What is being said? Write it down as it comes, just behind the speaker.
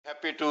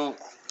happy to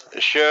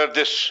share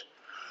this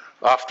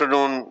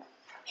afternoon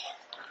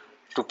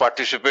to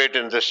participate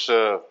in this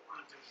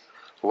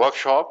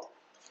workshop.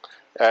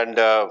 And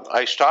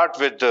I start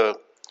with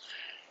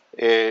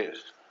a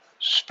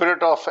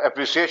spirit of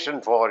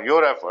appreciation for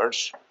your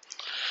efforts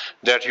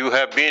that you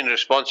have been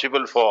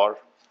responsible for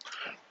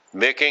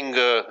making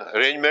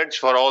arrangements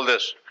for all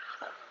this,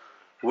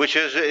 which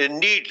is a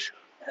need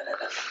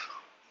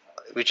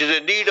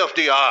of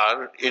the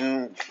hour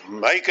in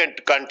my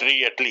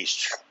country at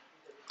least,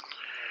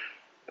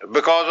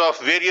 because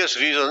of various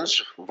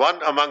reasons.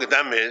 One among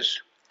them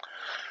is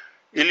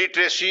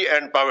illiteracy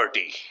and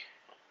poverty.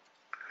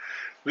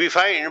 We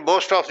find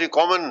most of the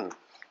common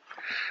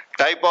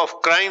type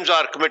of crimes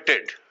are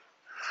committed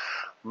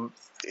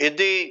in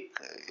the,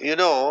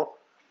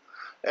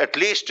 at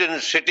least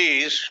in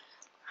cities,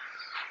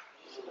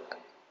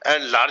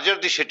 and larger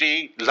the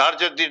city,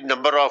 larger the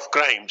number of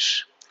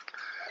crimes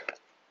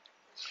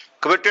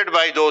committed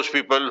by those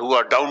people who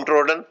are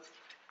downtrodden,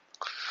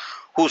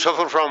 who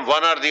suffer from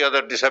one or the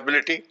other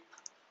disability,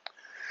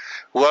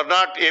 who are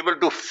not able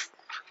to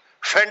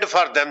fend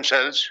for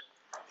themselves.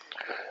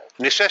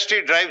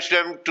 Necessity drives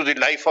them to the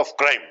life of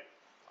crime.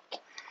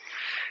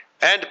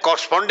 And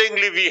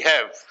correspondingly, we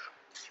have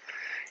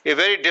a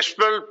very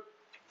dismal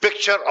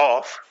picture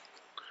of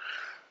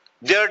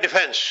their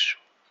defense.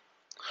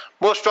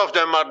 Most of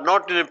them are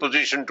not in a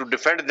position to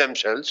defend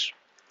themselves,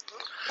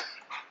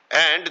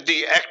 and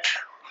the act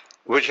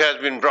which has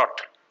been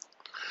brought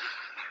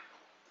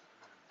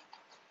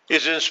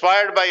is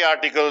inspired by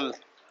Article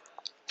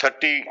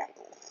 39,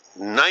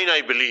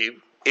 I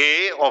believe,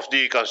 A of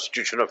the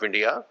Constitution of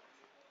India,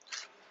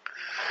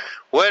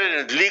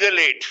 wherein legal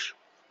aid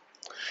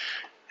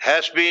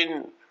has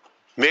been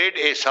made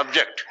a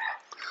subject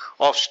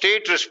of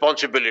state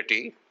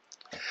responsibility,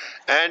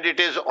 and it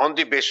is on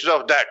the basis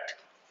of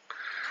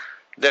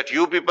that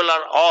you people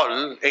are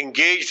all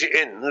engaged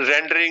in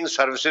rendering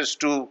services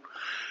to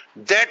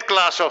that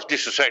class of the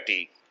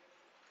society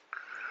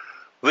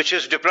which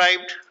is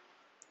deprived.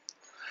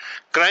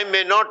 Crime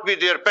may not be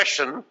their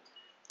passion,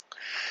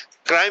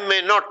 crime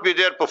may not be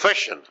their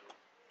profession.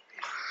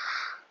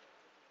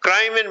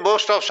 Crime in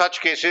most of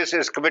such cases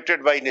is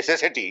committed by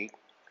necessity,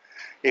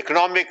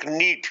 economic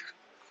need.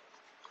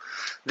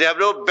 They have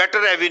no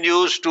better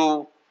avenues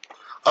to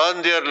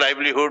earn their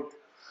livelihood,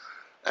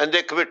 and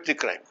they commit the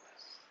crime.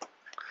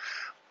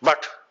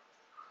 But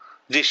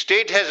the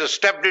state has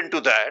stepped into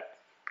that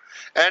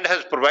and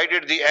has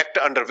provided the act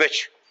under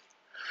which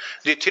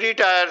the three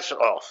tiers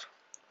of,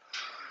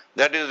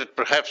 that is,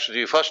 perhaps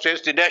the first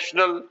is the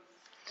national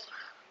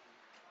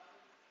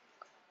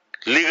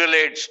legal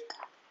aid,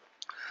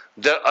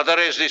 the other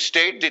is the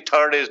state, the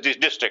third is the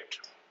district.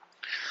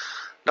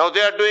 Now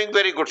they are doing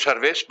very good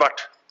service, but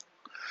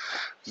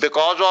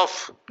because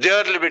of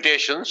their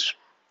limitations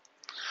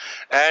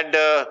and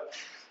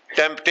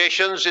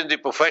temptations in the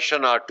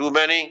profession are too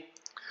many,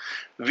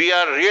 we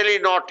are really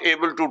not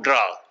able to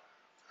draw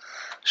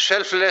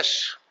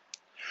selfless,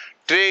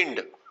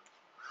 trained,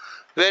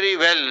 very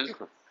well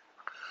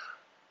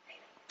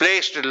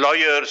placed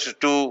lawyers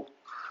to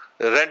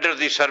render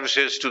the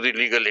services to the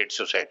legal aid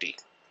society.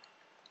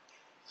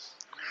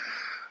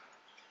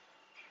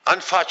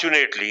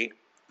 Unfortunately,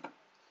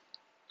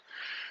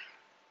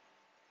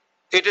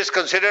 it is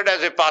considered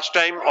as a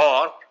pastime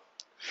or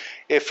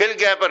a fill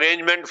gap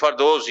arrangement for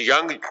those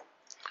young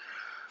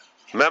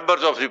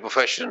members of the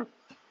profession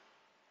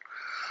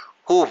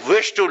who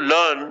wish to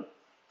learn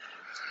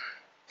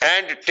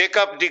and take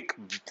up the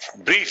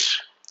briefs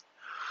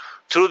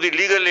through the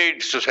legal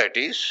aid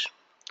societies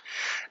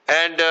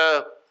and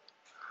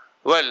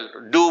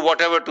do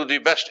whatever to the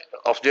best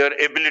of their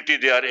ability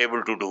they are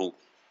able to do.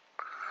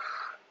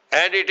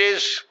 And it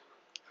is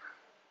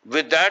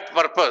with that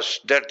purpose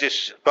that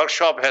this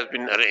workshop has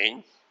been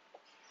arranged.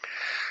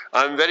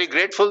 I am very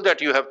grateful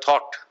that you have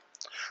thought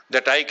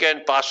that I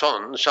can pass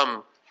on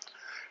some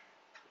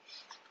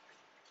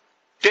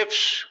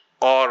tips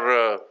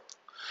or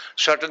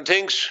certain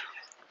things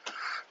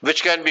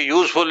which can be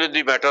useful in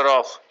the matter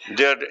of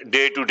their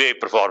day-to-day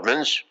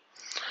performance.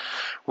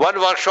 One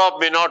workshop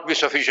may not be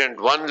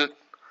sufficient. 1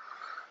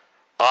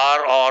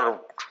 hour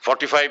or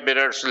 45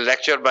 minutes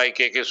lecture by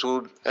K.K.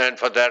 Sood, and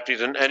for that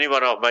reason any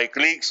one of my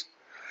colleagues,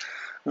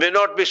 may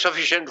not be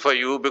sufficient for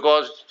you,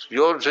 because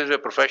yours is a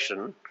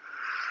profession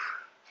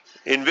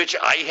in which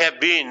I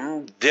have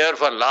been there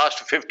for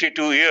last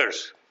 52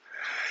 years.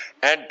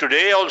 And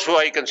today also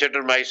I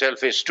consider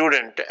myself a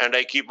student, and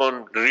I keep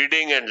on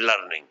reading and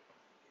learning.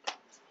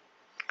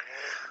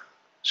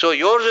 So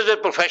yours is a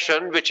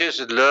profession which is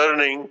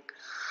learning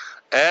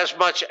as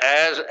much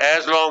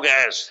as long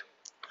as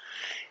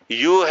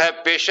you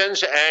have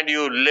patience and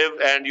you live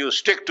and you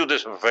stick to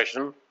this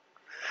profession.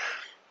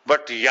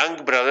 But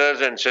young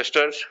brothers and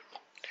sisters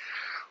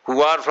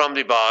who are from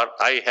the bar,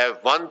 I have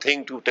one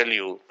thing to tell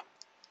you.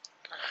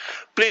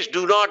 Please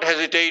do not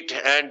hesitate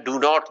and do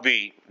not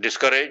be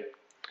discouraged.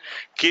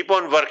 Keep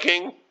on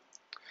working.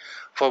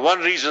 For one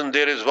reason,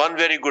 there is one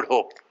very good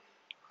hope.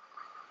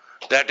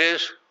 That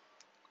is,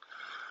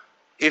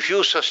 if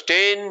you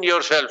sustain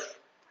yourself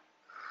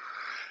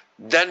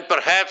then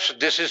perhaps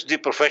this is the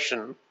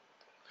profession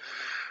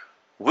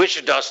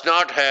which does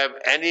not have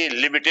any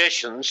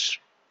limitations.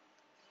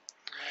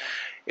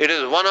 It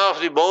is one of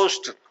the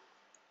most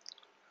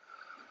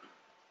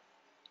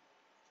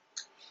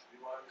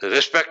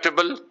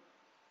respectable,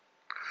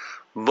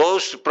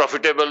 most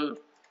profitable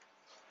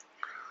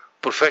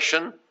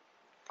profession.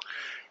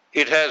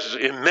 It has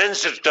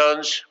immense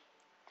returns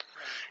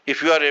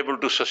if you are able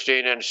to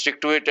sustain and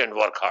stick to it and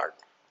work hard.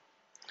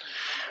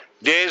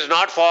 Day is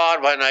not far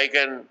when I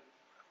can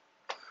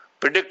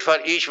predict for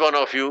each one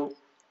of you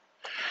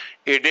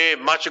a day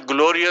much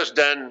glorious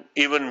than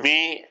even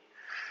me,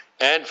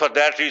 and for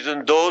that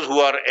reason those who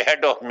are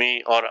ahead of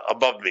me or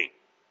above me.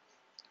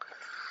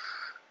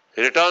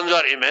 Returns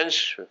are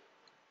immense.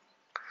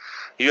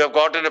 You have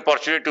got an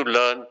opportunity to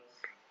learn.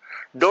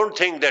 Don't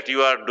think that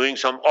you are doing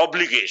some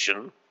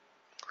obligation.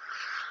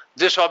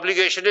 This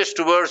obligation is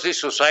towards the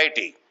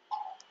society.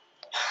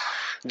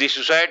 The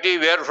society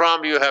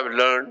wherefrom you have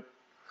learned.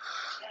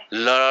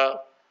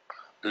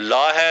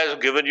 Law has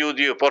given you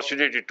the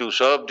opportunity to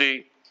serve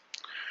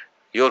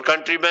your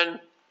countrymen.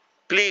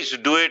 Please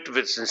do it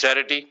with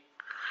sincerity,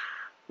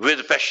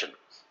 with passion.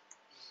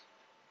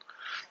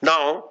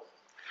 Now,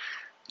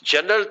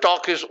 general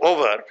talk is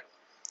over.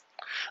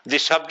 The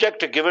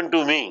subject given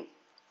to me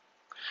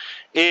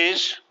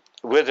is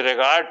with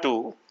regard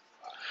to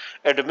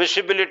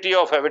admissibility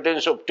of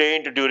evidence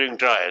obtained during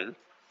trial.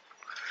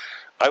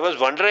 I was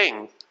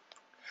wondering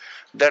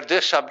that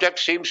this subject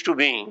seems to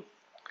be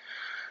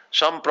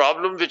some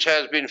problem which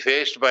has been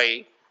faced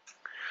by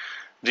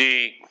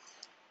the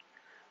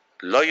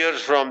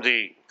lawyers from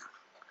the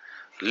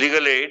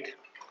legal aid,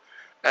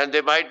 and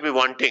they might be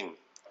wanting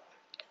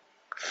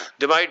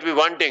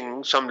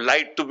some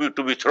light to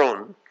be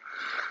thrown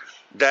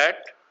that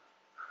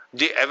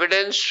the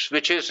evidence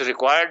which is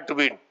required to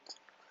be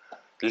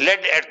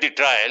led at the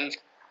trial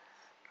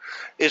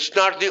is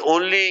not the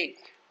only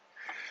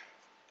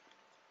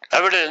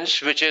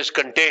evidence which is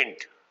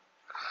contained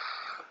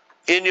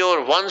in your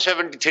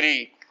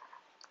 173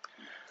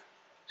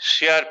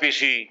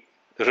 CRPC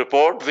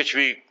report, which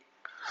we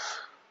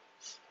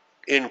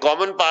in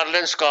common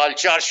parlance call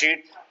charge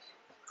sheet,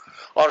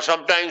 or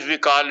sometimes we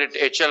call it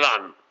a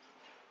challan.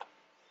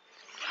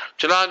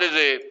 Challan is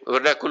a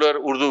vernacular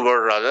Urdu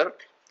word rather.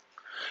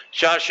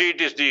 Charge sheet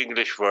is the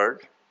English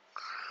word.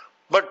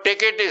 But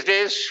take it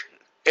is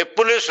a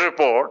police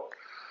report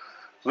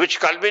which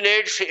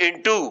culminates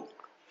into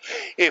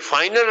a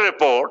final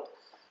report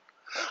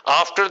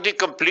after the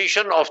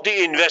completion of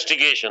the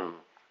investigation.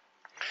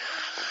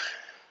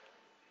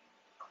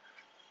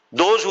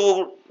 Those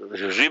who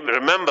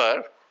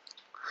remember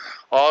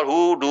or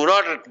who do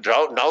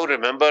not now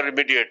remember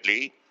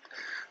immediately,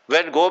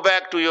 when go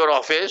back to your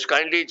office,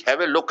 kindly have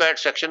a look at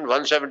section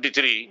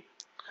 173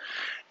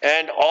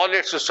 and all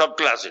its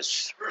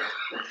subclasses.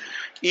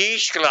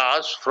 Each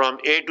class from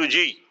A to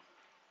G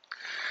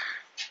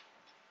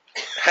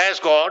has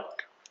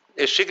got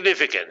a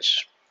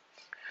significance.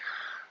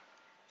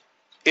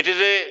 It is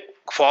a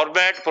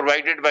format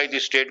provided by the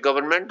state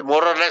government.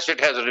 More or less it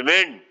has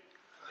remained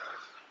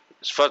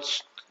for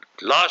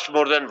last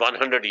more than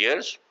 100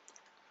 years.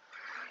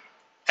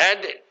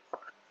 And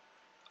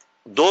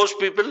those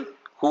people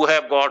who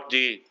have got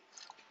the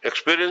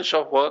experience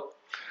of work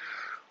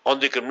on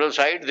the criminal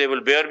side, they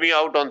will bear me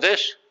out on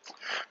this,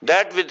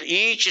 that with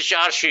each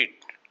charge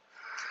sheet,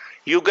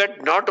 you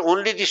get not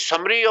only the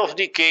summary of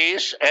the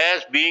case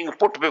as being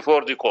put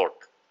before the court.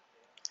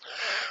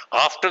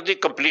 After the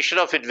completion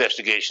of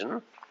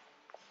investigation,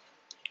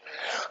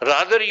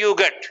 rather you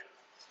get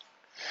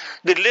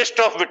the list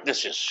of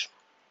witnesses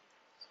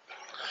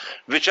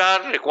which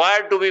are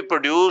required to be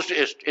produced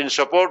in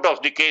support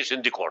of the case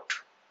in the court.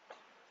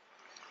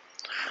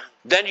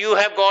 Then you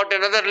have got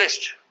another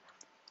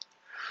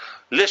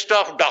list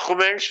of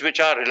documents which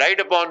are relied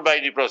upon by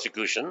the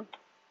prosecution,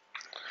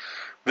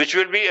 which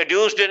will be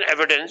adduced in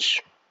evidence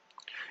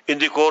in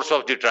the course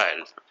of the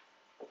trial.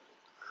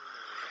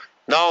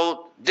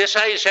 Now, this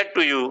I said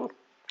to you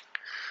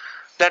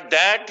that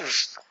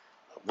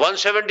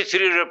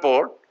 173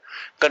 report,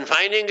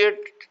 confining it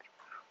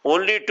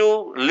only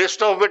to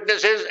list of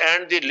witnesses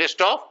and the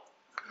list of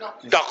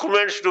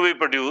documents to be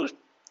produced,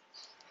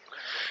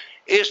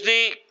 is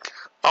the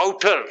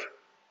outer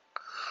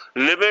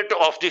limit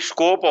of the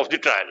scope of the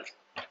trial.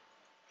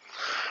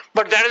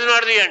 But that is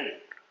not the end.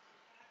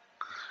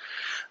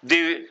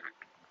 The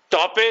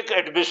topic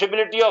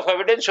admissibility of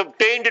evidence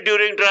obtained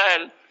during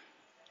trial,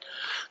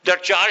 the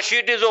charge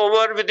sheet is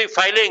over with the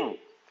filing.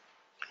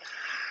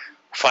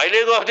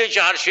 Filing of the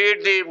charge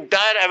sheet, the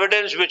entire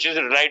evidence which is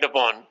relied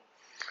upon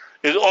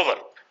is over.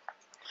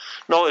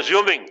 Now,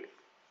 assuming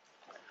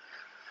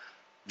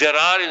there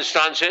are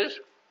instances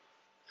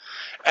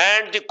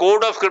and the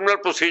Code of Criminal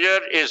Procedure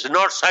is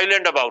not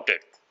silent about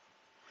it.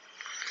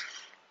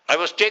 I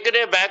was taken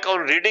aback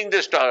on reading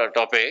this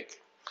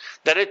topic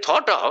that I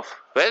thought of,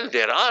 well,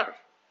 there are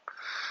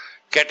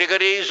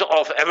categories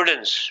of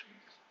evidence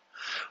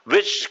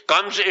which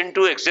comes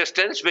into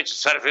existence, which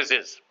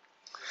surfaces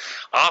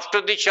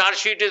after the charge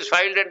sheet is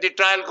filed and the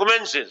trial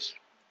commences.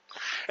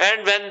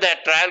 And when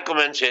that trial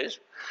commences,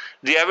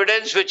 the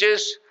evidence which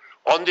is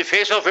on the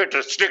face of it,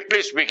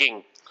 strictly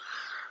speaking,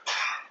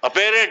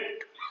 apparent,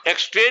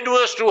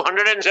 extraneous to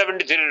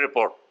 173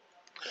 report.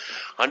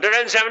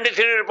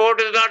 173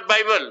 report is not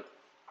Bible.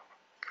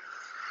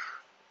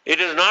 It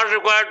is not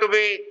required to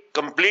be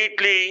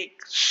completely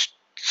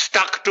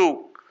stuck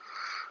to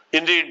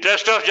in the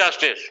interest of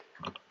justice.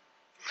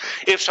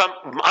 If some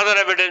other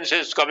evidence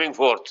is coming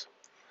forth,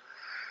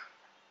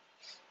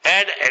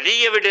 and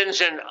any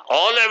evidence and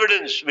all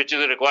evidence which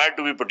is required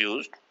to be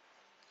produced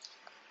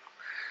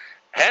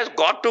has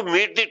got to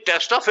meet the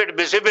test of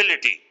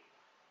admissibility.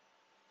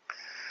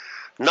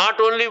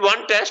 Not only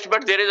one test,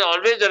 but there is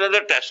always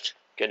another test.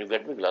 Can you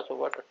get me a glass of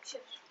water?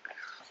 Sure.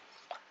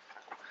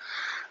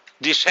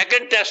 The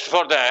second test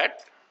for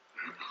that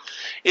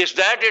is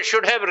that it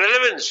should have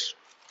relevance.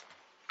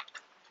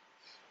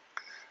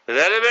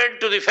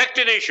 Relevant to the fact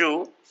in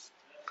issue.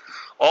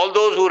 All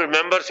those who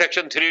remember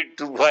section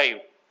 325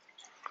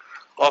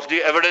 of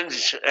the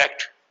Evidence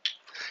Act,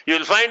 you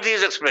will find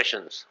these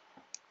expressions.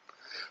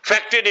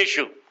 Fact in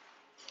issue.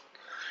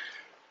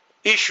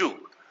 Issue.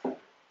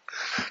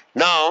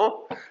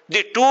 Now,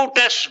 the two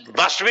tests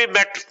must be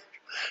met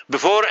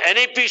before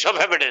any piece of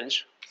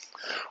evidence,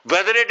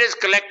 whether it is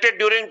collected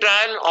during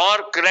trial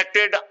or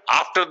collected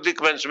after the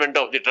commencement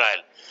of the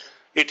trial.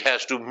 It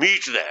has to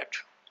meet that.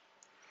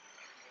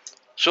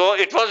 So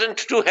it wasn't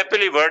too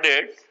happily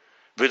worded.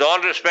 With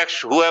all respects,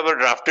 whoever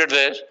drafted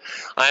this,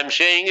 I am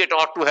saying it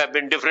ought to have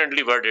been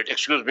differently worded.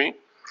 Excuse me.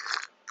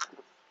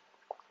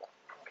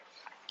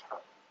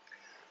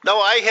 Now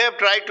I have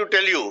tried to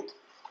tell you,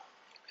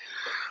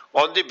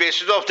 on the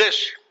basis of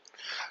this,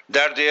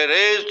 that there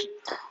is,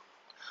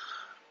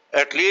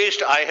 at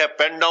least I have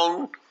penned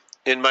down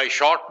in my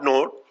short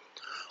note,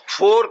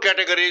 4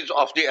 categories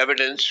of the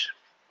evidence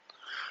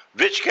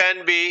which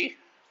can be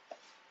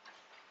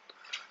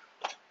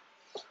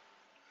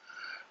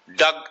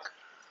dug,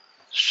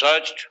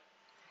 searched,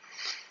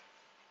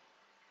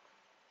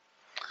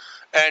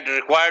 and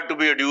required to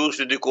be adduced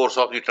in the course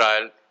of the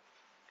trial.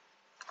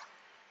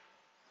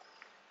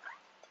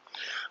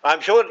 I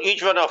am sure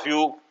each one of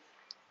you,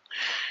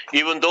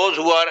 even those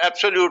who are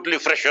absolutely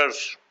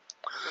freshers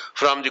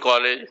from the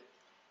college,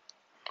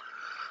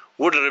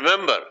 would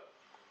remember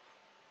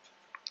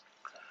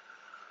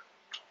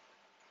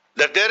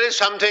that there is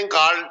something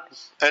called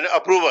an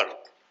approver.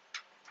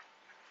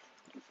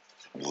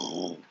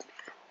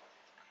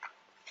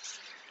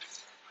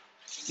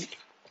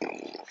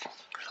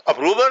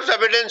 Approver's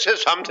evidence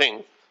is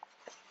something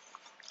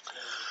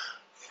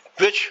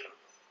which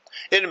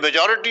in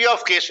majority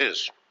of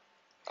cases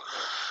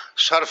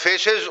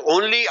surfaces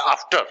only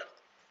after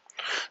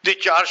the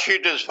charge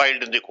sheet is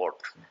filed in the court.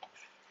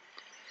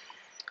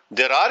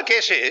 There are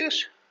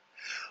cases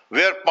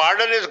where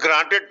pardon is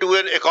granted to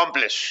an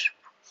accomplice.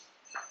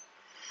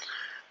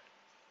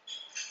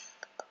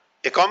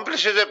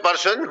 Accomplice is a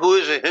person who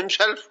is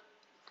himself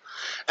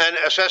an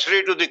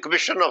accessory to the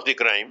commission of the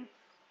crime.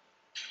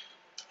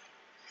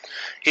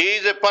 He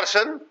is a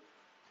person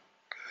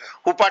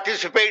who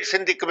participates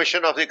in the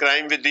commission of the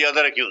crime with the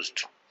other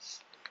accused.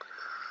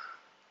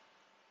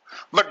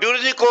 But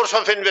during the course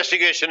of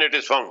investigation, it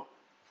is found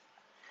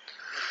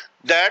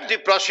that the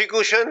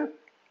prosecution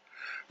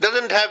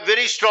doesn't have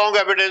very strong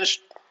evidence.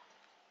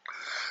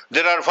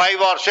 There are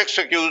 5 or 6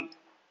 accused.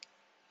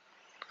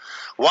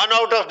 One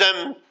out of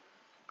them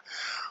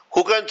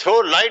who can throw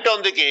light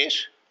on the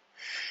case,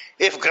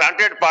 if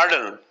granted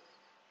pardon,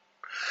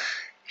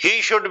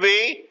 he should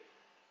be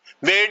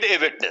made a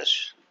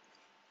witness.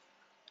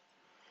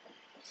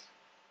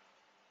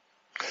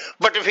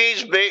 But if he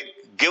is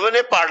given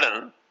a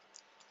pardon,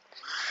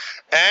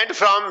 and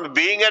from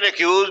being an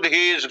accused,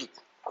 he is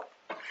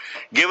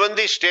given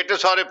the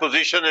status or a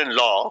position in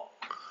law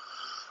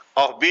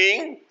of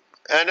being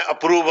an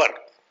approver.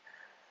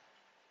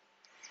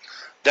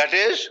 That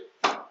is,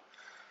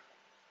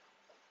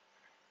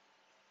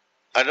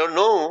 I don't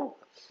know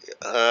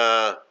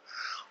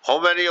how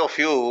many of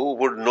you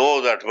would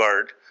know that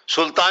word,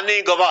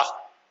 Sultani Gawah.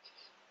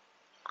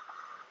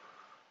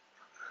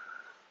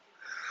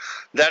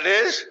 That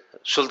is,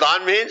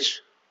 Sultan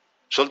means,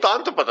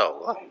 Sultan to pata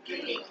hoga.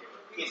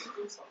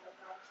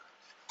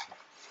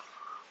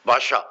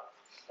 Basha.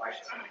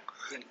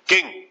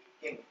 King.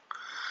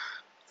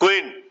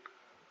 Queen.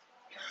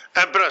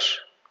 Empress.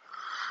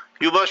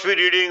 You must be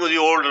reading the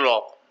old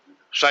law.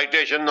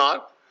 Citation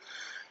or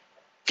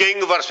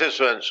King versus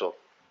so and so.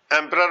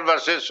 Emperor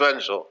versus so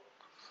and so.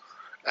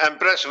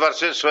 Empress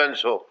versus so and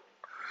so.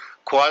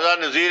 Khwaja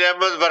Nazir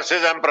Ahmed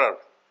versus Emperor.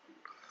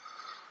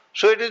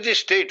 So it is the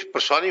state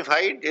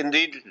personified in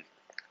the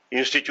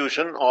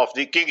institution of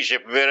the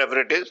kingship, wherever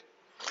it is.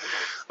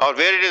 Or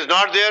where it is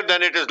not there,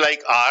 then it is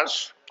like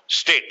ours,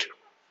 state.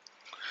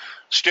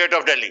 State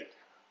of Delhi,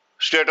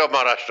 state of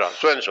Maharashtra,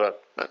 so and so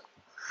on.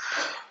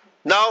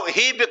 Now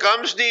he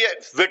becomes the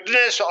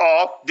witness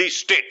of the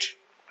state.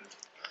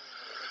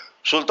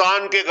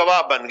 सुल्तान के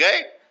गवाह बन गए,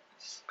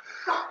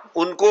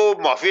 उनको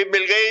माफी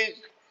मिल गई,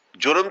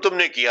 जुर्म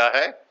तुमने किया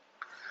है,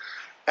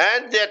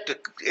 and that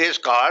is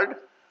called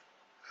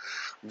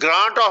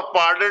grant of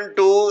pardon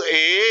to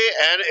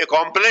an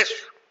accomplice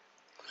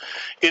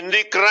in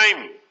the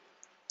crime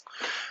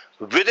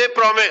with a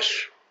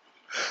promise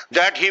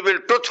that he will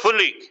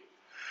truthfully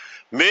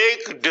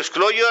make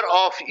disclosure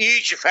of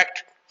each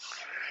fact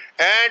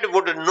and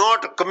would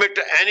not commit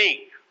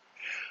any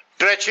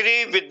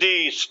treachery with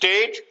the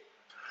state,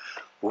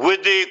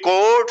 with the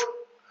court,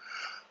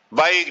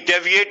 by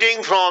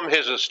deviating from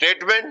his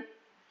statement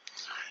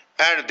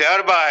and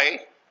thereby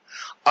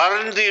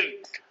earn the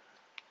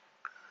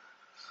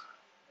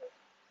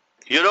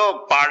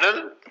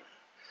pardon,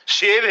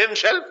 save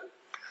himself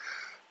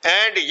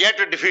and yet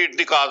defeat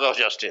the cause of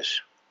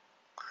justice.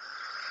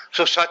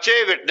 So such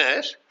a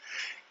witness,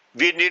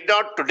 we need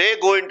not today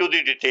go into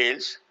the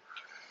details.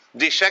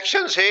 The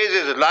section says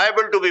is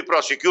liable to be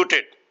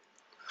prosecuted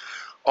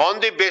on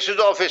the basis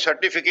of a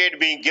certificate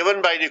being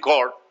given by the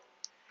court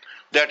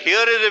that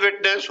here is a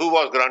witness who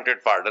was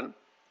granted pardon.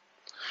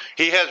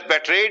 He has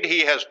betrayed,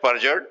 he has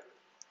perjured,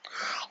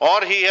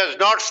 or he has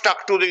not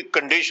stuck to the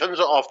conditions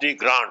of the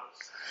grant,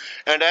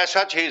 and as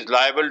such he is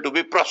liable to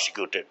be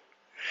prosecuted.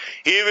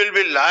 He will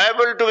be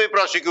liable to be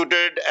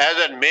prosecuted as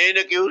a main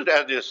accused,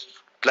 as this,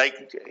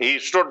 like he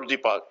stood the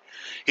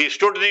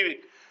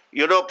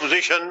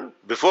position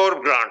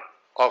before grant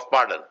of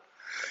pardon,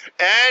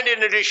 and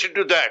in addition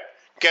to that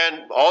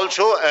can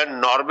also, and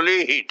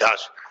normally he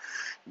does,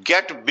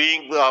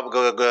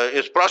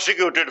 is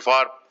prosecuted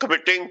for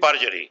committing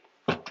perjury.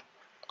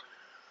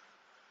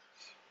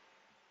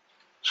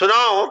 So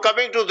now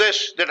coming to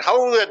this, that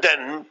how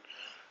then,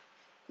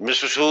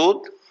 Mr.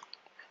 Sood,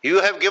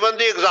 you have given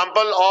the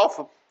example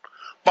of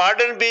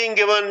pardon being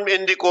given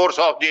in the course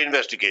of the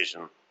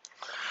investigation.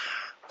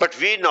 But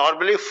we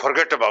normally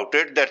forget about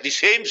it, that the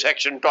same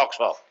section talks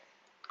of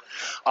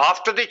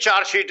after the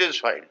charge sheet is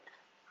filed.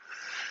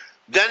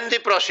 Then the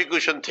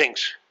prosecution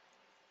thinks,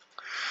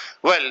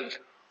 well,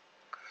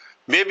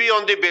 maybe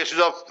on the basis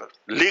of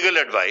legal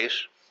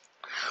advice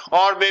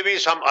or maybe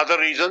some other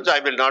reasons,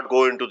 I will not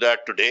go into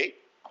that today.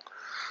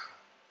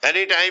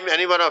 Anytime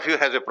any one of you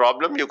has a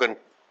problem, you can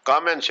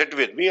come and sit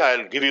with me.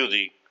 I'll give you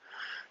the,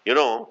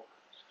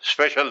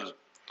 special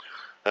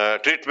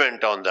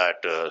treatment on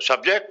that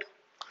subject.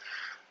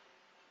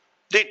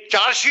 The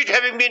charge sheet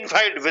having been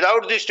filed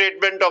without the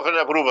statement of an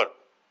approver,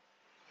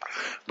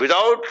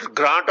 without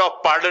grant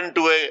of pardon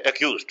to an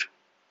accused,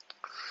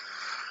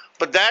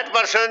 but that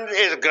person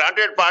is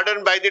granted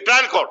pardon by the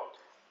trial court.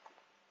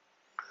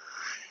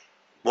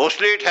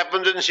 Mostly it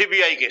happens in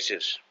CBI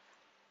cases,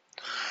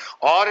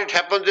 or it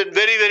happens in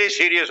very, very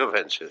serious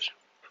offences.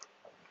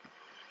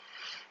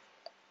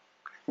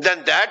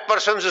 Then that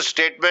person's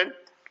statement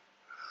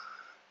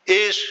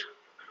is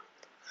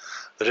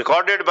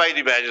recorded by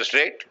the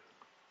magistrate.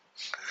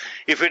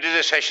 If it is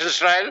a sessions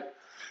trial,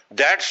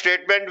 that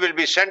statement will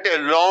be sent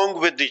along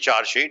with the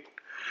charge sheet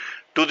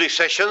to the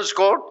sessions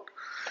court.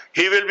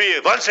 He will be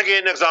once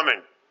again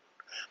examined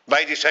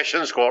by the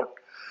sessions court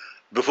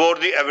before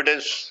the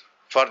evidence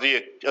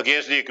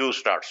against the accused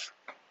starts.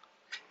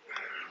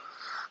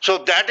 So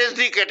that is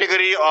the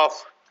category of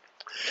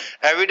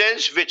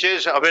evidence which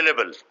is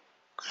available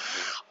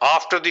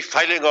after the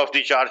filing of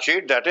the charge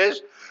sheet, that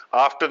is,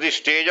 after the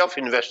stage of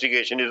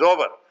investigation is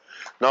over.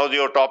 Now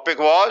your topic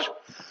was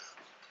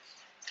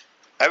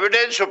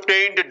evidence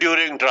obtained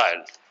during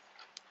trial.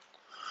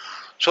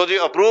 So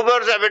the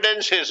approver's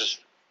evidence is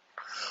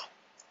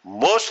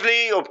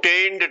mostly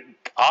obtained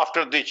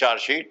after the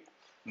charge sheet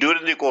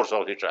during the course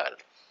of the trial.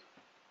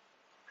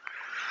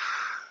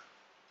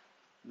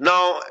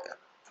 Now,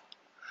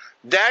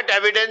 that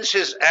evidence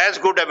is as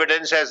good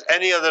evidence as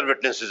any other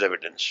witness's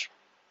evidence.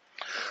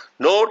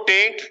 No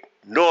taint,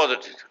 no other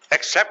thing,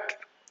 except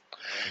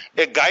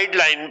a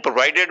guideline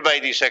provided by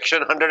the section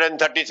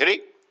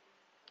 133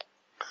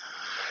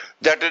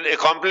 that an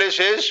accomplice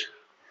is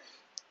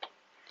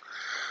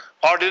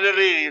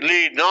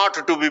ordinarily not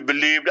to be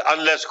believed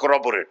unless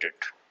corroborated.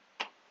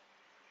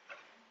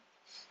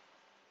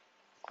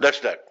 That's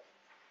that.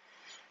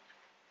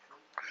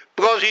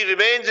 Because he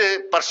remains a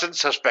person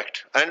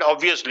suspect, and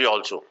obviously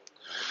also.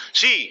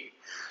 See,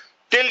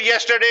 till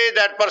yesterday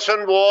that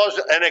person was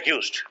an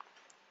accused.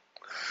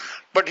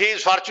 But he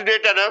is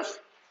fortunate enough,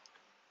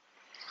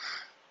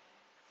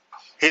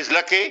 he is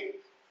lucky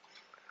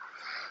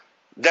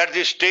that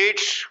the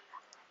state's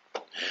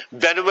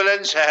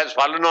benevolence has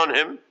fallen on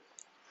him.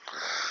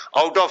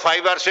 Out of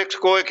 5 or 6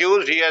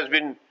 co-accused, he has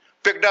been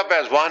picked up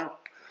as one,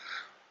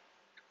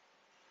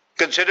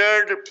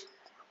 considered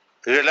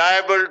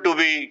reliable to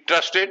be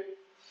trusted,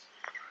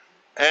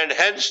 and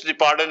hence the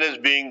pardon is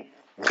being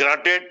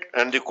granted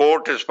and the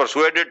court is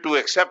persuaded to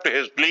accept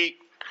his plea,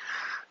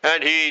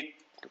 and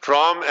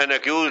from an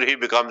accused he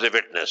becomes a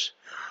witness.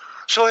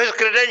 So his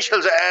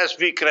credentials, as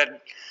we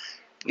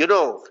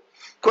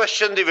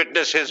question the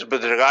witnesses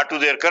with regard to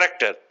their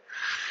character,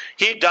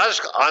 he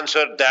does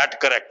answer that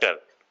character.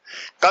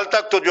 कल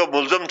तक तो जो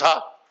मुल्ज़िम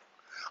था,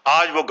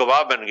 आज वो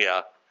गवाह बन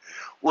गया,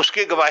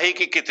 उसकी गवाही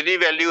की कितनी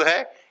वैल्यू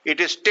है? It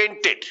is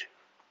tainted,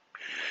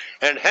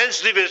 and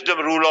hence the wisdom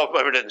rule of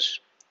evidence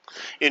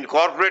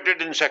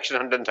incorporated in section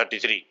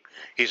 133.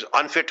 He is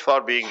unfit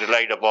for being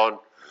relied upon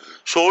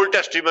sole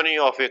testimony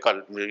of a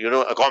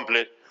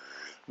accomplice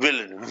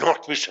will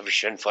not be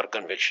sufficient for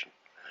conviction.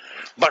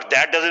 But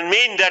that doesn't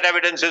mean that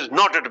evidence is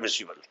not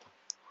admissible.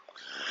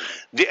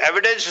 The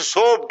evidence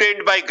so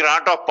obtained by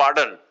grant of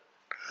pardon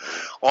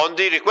on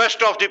the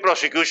request of the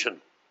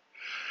prosecution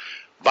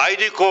by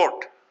the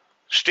court,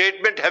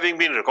 statement having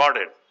been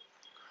recorded,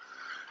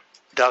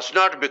 does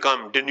not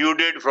become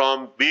denuded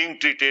from being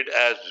treated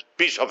as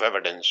piece of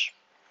evidence.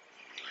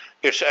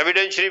 Its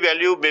evidentiary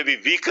value may be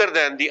weaker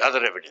than the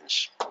other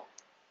evidence.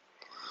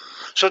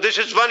 So this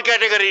is one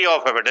category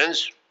of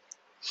evidence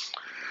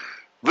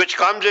which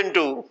comes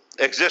into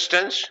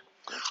existence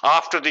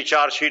after the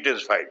charge sheet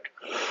is filed.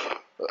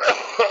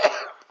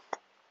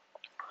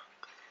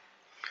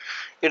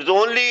 It is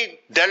only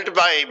dealt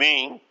by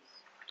me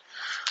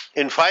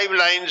in 5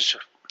 lines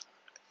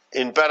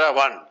in para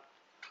 1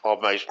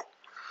 of my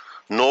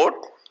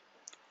note.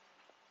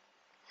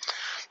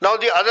 Now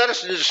the other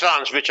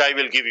stance which I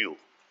will give you.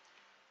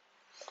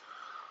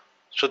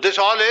 So this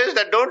all is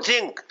that don't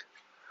think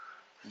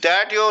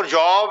that your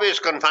job is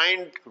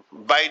confined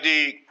by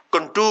the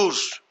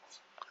contours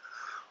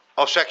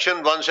of section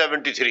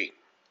 173.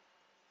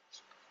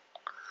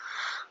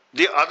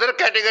 The other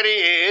category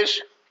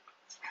is,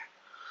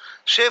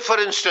 say for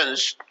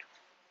instance,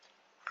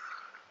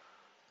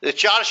 the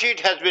charge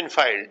sheet has been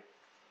filed,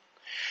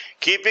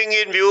 keeping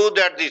in view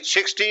that the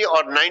 60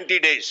 or 90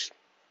 days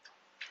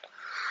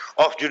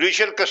of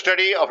judicial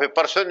custody of a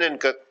person in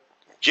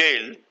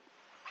jail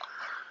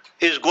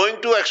is going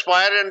to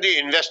expire and the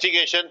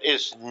investigation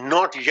is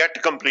not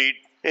yet complete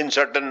in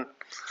certain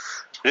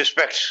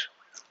respects.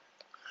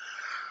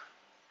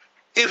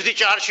 If the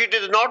charge sheet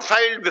is not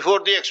filed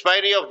before the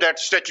expiry of that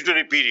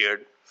statutory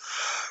period,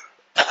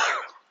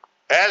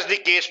 as the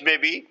case may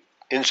be,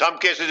 in some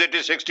cases it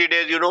is 60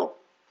 days, you know.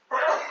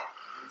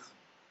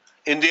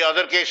 In the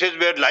other cases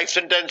where life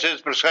sentence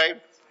is prescribed,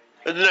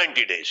 it's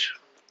 90 days.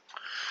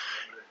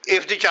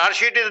 If the charge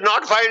sheet is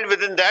not filed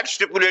within that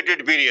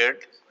stipulated period,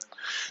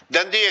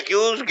 then the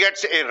accused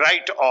gets a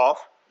right of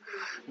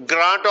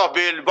grant of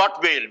bail.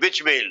 What bail?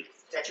 Which bail?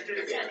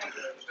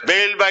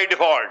 Bail by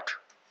default.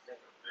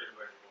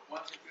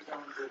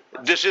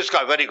 This is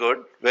very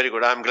good,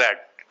 I am glad.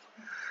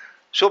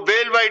 So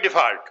bail by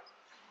default.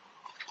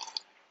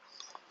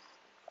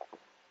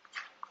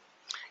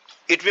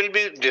 It will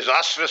be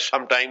disastrous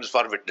sometimes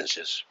for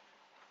witnesses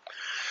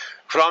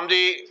from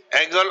the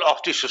angle of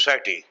the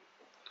society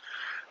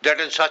that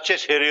in such a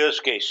serious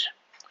case,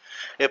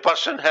 a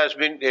person has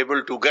been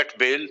able to get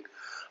bail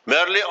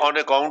merely on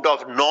account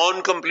of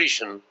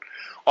non-completion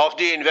of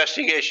the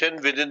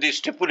investigation within the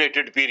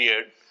stipulated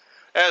period,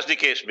 as the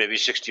case may be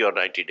 60 or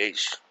 90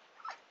 days.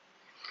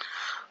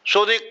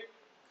 So the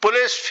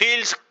police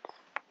feels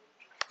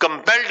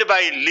compelled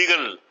by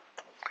legal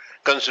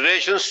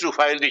considerations to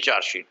file the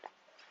charge sheet,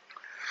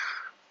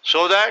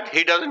 so that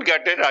he doesn't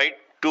get a right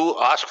to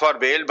ask for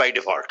bail by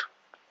default.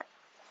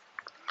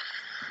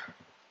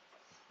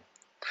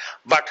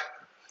 But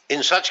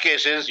in such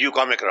cases you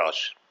come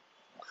across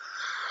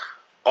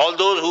all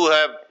those who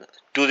have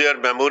to their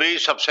memory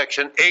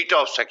subsection 8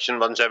 of section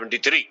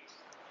 173.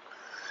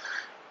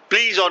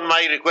 Please, on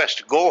my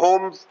request, go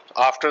home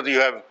after you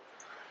have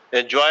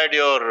enjoyed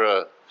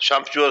your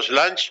sumptuous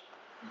lunch.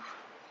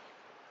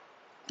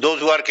 Those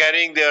who are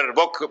carrying their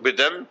book with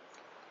them,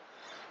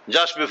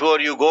 just before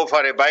you go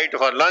for a bite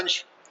for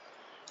lunch,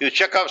 you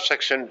check out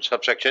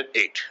subsection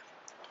 8,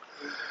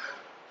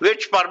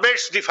 which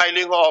permits the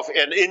filing of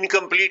an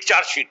incomplete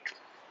charge sheet.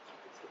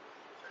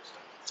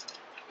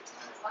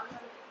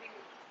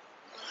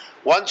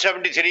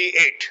 173(8).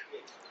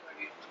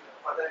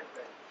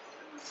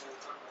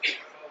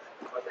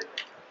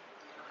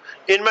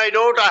 In my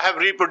note, I have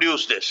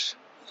reproduced this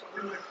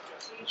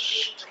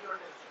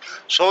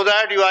so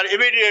that you are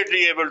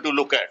immediately able to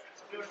look at.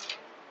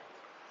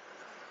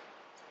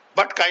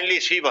 But kindly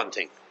see one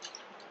thing.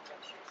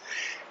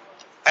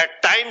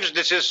 At times,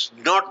 this is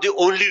not the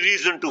only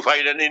reason to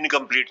file an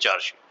incomplete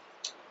charge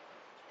sheet.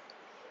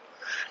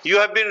 You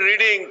have been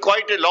reading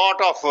quite a lot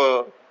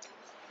of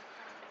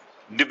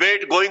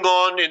debate going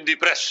on in the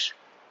press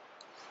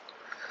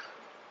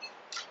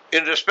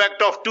in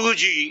respect of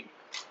 2G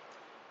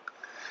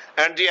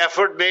and the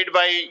effort made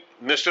by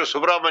Mr.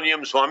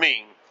 Subramaniam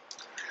Swamy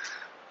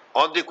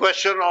on the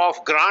question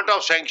of grant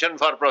of sanction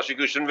for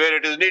prosecution where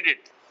it is needed.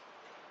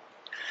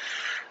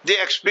 The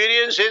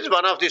experience is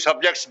one of the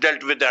subjects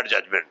dealt with that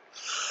judgment.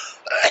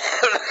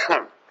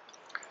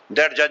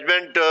 That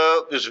judgment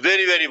is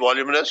very, very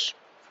voluminous,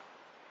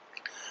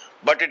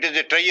 but it is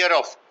a trier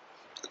of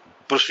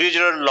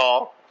procedural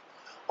law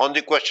on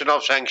the question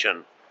of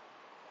sanction.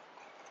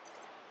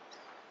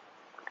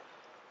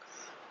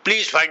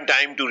 Please find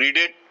time to read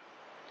it,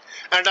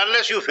 and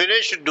unless you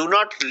finish, do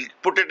not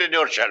put it in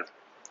your shelf.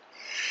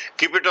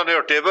 Keep it on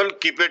your table,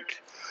 keep it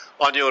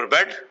on your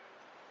bed.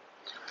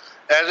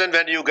 As and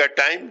when you get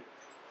time,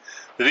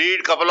 read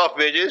a couple of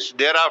pages,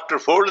 thereafter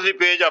fold the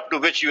page up to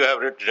which you have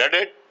read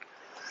it.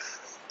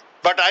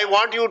 But I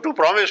want you to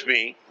promise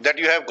me that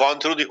you have gone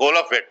through the whole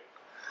of it.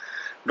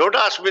 Don't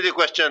ask me the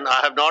question, I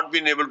have not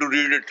been able to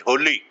read it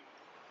wholly.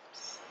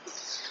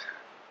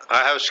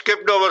 I have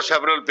skipped over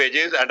several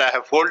pages and I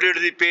have folded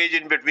the page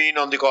in between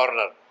on the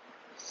corner.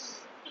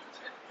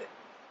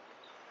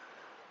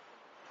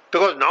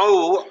 Because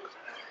now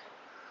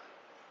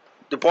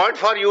the point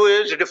for you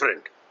is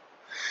different.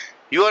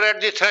 You are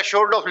at the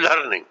threshold of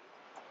learning.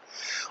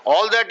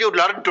 All that you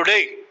learn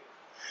today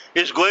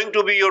is going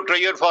to be your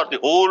treasure for the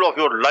whole of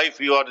your life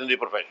you are in the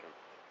profession.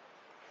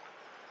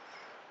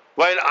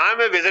 While I am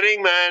a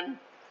withering man,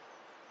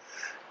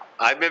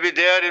 I may be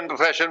there in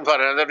profession for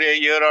another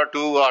year or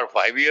 2 or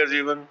 5 years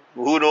even.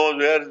 Who knows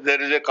where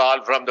there is a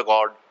call from the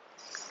God.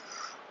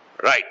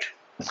 Right.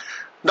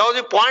 Now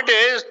the point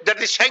is that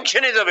the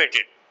sanction is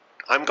awaited.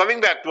 I am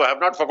coming back to, I have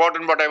not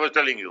forgotten what I was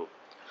telling you.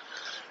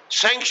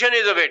 Sanction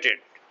is awaited.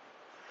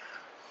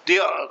 The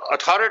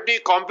authority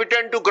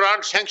competent to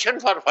grant sanction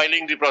for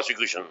filing the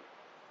prosecution.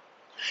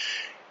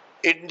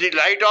 In the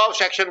light of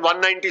section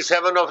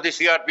 197 of the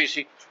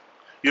CRPC,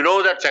 you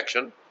know that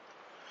section,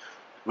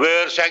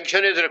 where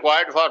sanction is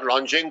required for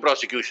launching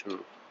prosecution,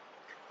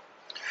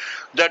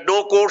 that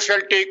no court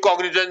shall take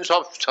cognizance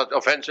of such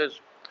offences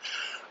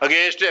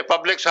against a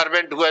public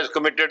servant who has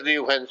committed the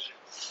offence,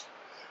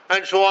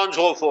 and so on and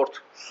so forth.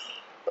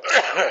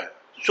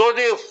 So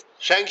the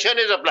sanction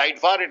is applied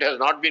for, it has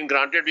not been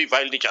granted, we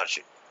file the charge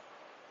sheet.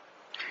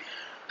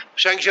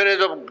 Sanction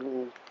is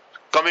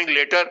coming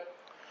later.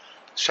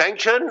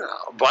 Sanction,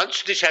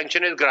 once the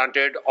sanction is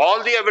granted,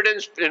 all the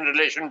evidence in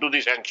relation to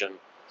the sanction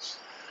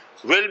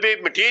will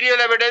be material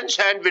evidence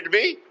and will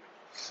be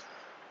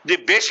the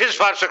basis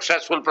for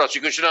successful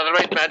prosecution,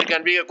 otherwise man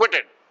can be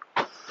acquitted.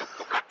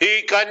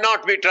 He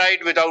cannot be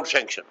tried without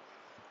sanction.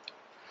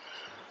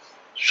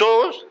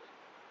 So,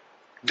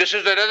 this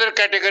is another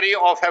category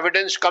of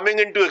evidence coming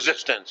into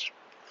existence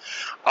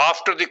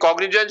after the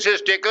cognizance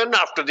is taken,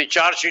 after the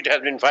charge sheet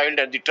has been filed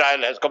and the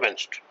trial has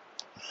commenced.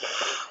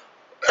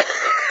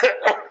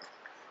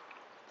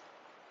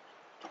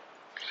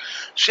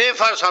 Say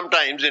for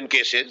sometimes in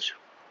cases,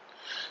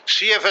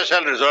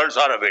 CFSL results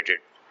are awaited.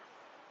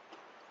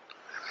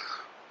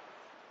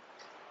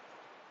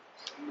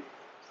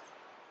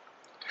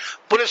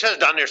 Police has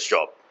done its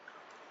job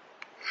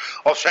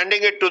of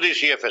sending it to the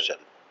CFSL.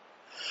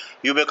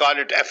 You may call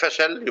it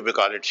FSL, you may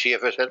call it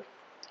CFSL.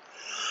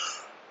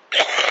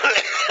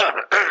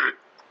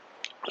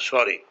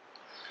 Sorry.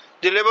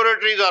 The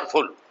laboratories are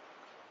full.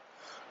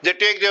 They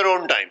take their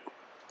own time.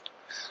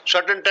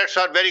 Certain tests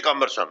are very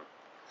cumbersome.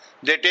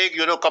 They take,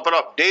 couple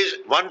of days.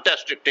 One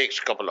test, it takes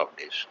a couple of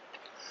days.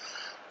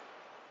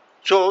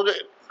 So,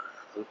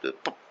 the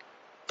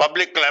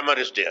public clamor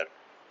is there.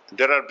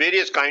 There are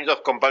various kinds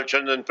of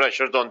compulsions and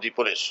pressures on the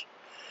police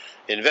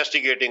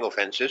investigating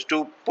offences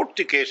to put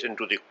the case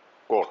into the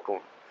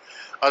courtroom.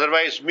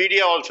 Otherwise,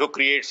 media also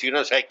creates,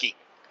 psyche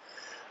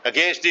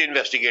against the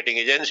investigating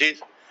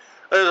agencies.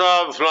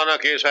 फलाना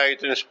case है,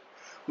 इतने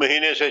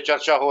महीने से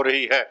चर्चा हो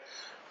रही है,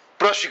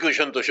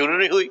 prosecution तो शुरू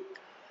नहीं हुई,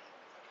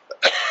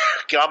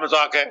 क्या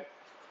मजाक है?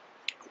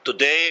 So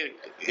they,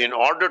 in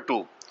order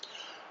to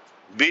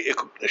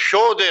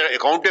show their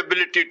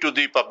accountability to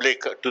the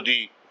public, to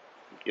the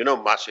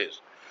masses,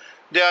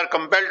 they are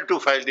compelled to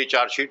file the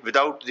charge sheet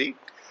without the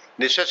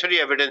necessary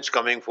evidence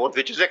coming forth,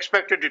 which is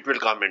expected it will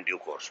come in due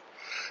course.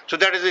 So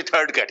that is the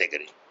third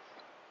category.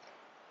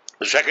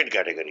 The second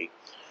category.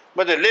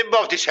 But the limb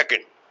of the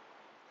second.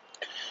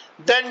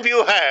 Then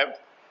you have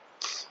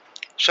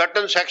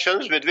certain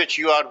sections with which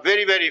you are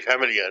very, very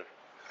familiar.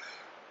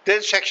 There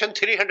is section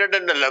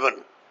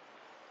 311.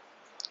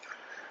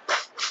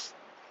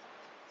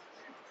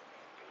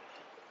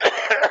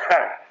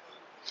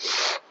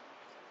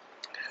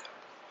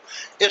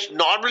 It's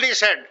normally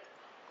said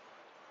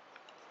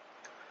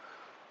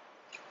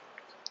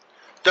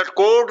that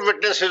court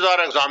witnesses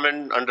are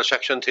examined under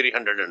section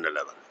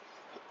 311.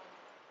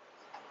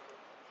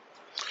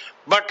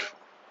 But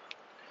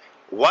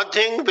one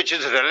thing which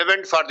is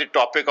relevant for the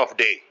topic of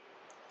day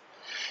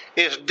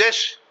is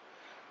this,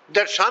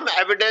 that some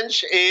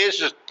evidence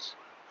is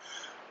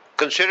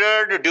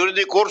considered during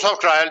the course of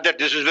trial that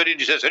this is very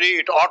necessary,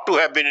 it ought to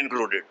have been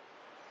included.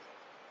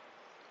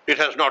 It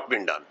has not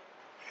been done.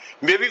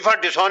 Maybe for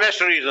dishonest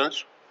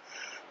reasons,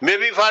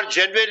 maybe for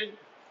genuine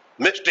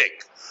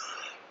mistake,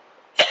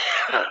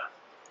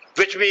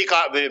 which we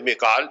may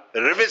call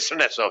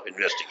remissness of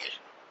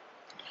investigation.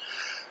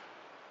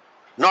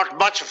 Not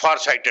much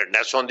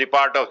farsightedness on the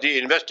part of the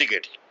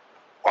investigating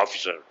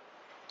officer.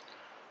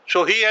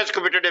 So he has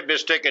committed a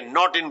mistake in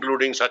not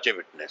including such a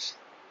witness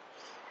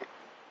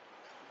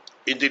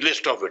in the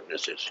list of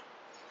witnesses.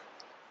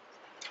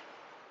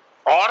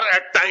 Or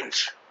at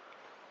times,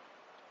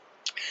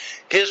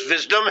 his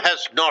wisdom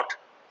has not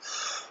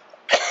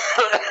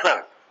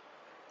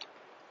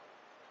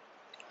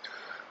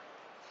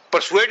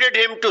persuaded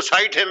him to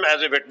cite him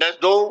as a witness,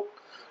 though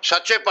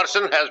such a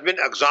person has been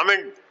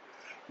examined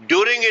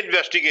during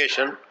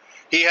investigation,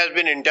 he has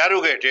been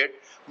interrogated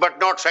but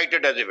not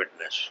cited as a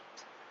witness.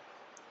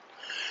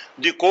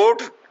 The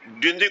court,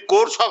 in the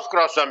course of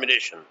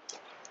cross-examination,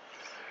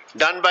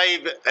 done by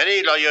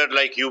any lawyer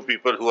like you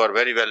people who are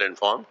very well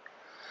informed,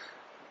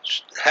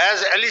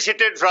 has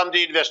elicited from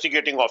the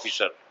investigating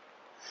officer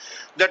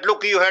that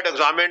look, you had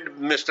examined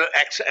Mr.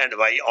 X and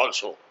Y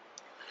also.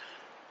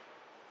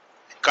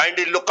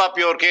 Kindly look up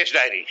your case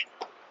diary.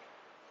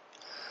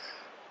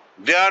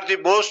 They are the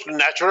most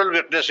natural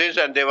witnesses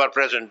and they were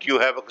present. You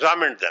have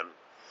examined them.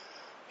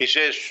 He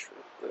says,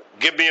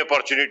 give me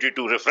opportunity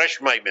to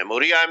refresh my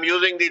memory. I am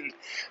using the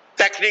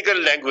technical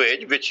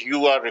language which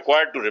you are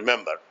required to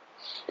remember.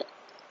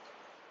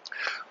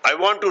 I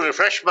want to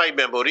refresh my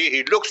memory.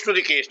 He looks to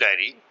the case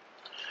diary,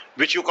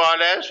 which you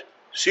call as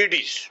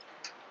CDs.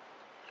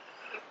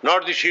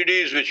 Not the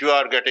CDs which you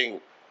are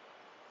getting.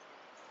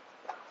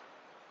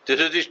 This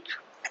is the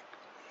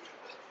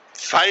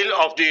file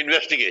of the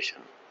investigation.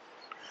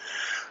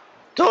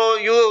 So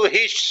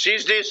he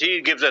sees this,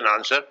 he gives an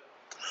answer.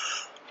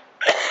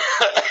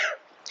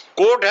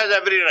 Court has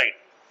every right,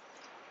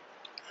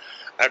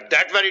 at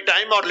that very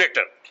time or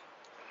later,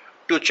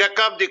 to check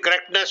up the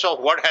correctness of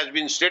what has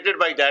been stated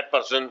by that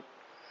person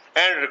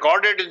and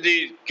recorded in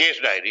the case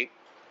diary,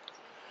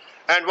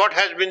 and what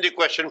has been the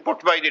question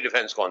put by the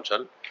defense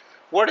counsel,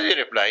 what is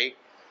the reply.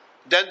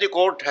 Then the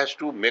court has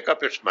to make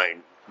up its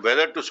mind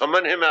whether to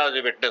summon him as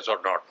a witness or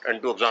not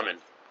and to examine.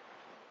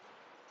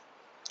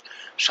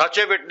 Such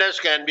a witness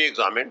can be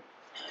examined.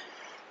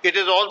 It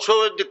is also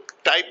the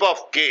type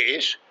of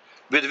case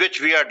with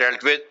which we are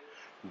dealt with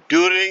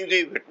during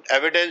the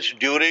evidence,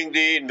 during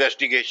the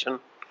investigation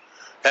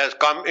has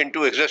come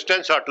into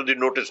existence or to the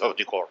notice of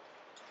the court.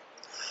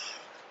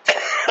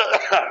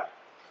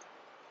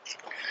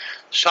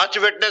 Such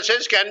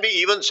witnesses can be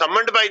even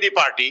summoned by the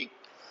party.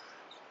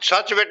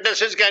 Such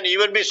witnesses can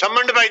even be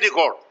summoned by the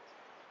court.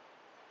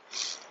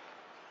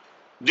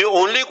 The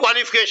only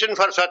qualification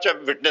for such a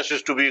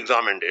witnesses to be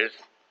examined is,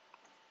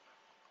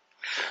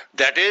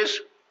 that is,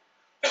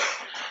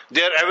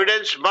 their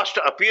evidence must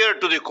appear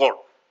to the court,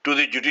 to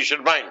the judicial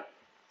mind,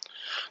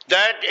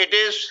 that it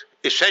is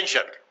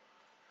essential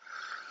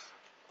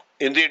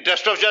in the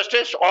interest of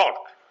justice or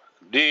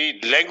the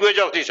language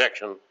of the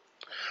section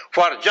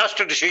for just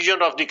a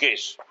decision of the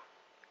case.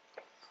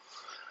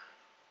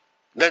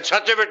 Then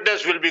such a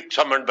witness will be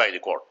summoned by the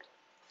court.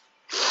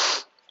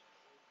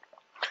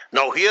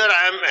 Now here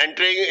I am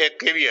entering a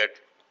caveat.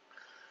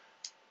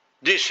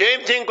 The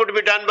same thing could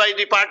be done by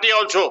the party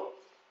also.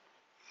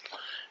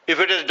 If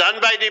it is done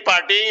by the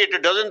party,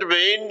 it doesn't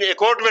mean a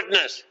court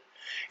witness.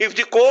 If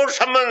the court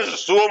summons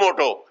suo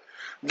moto,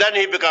 then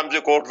he becomes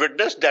a court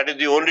witness. That is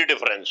the only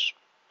difference.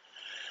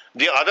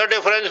 The other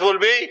difference will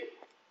be,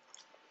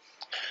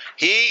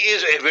 he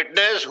is a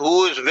witness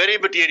who is very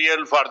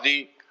material for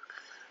the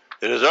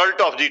result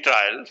of the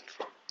trial.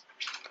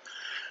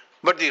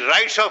 But the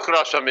rights of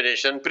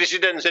cross-examination,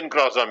 precedence in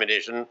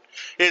cross-examination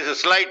is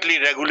slightly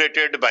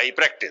regulated by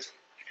practice.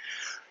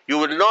 You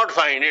will not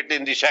find it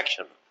in the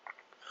section.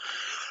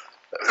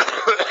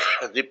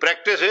 The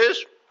practice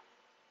is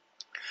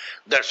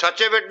that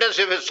such a witness,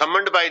 if is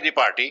summoned by the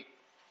party,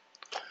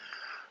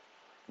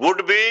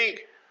 would be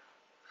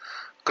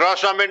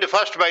cross-examined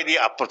first by the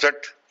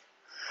opposite,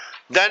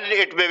 then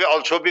it may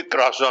also be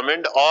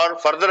cross-examined or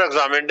further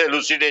examined,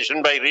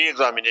 elucidation by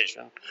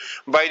re-examination,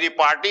 by the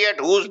party at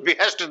whose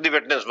behest the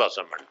witness was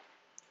summoned.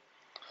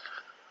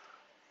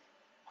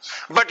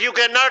 But you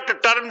cannot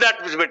term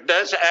that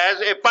witness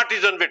as a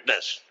partisan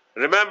witness.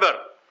 Remember,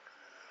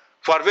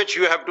 for which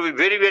you have to be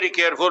very, very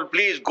careful.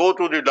 Please go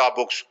to the law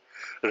books,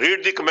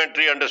 read the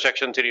commentary under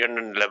section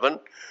 311,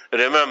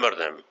 remember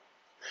them.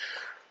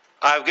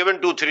 I have given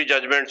 2-3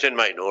 judgments in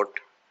my note,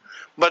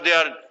 but they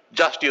are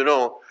just,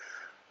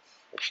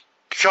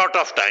 short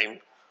of time,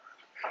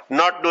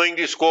 not knowing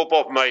the scope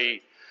of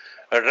my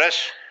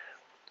address,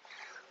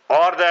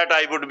 or that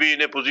I would be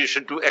in a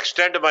position to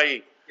extend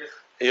my,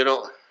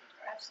 Absolutely.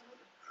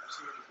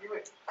 You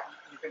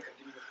can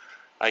continue.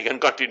 I can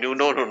continue.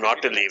 No,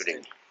 not till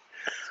evening.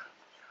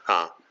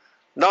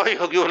 Now you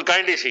will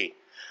kindly see.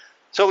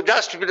 So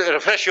just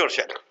refresh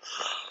yourself.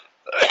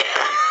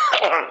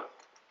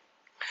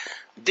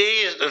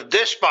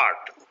 This part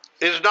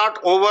is not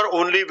over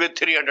only with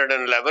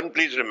 311,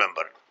 please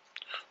remember.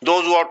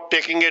 Those who are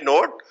taking a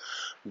note,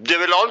 they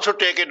will also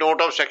take a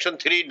note of section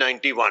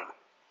 391.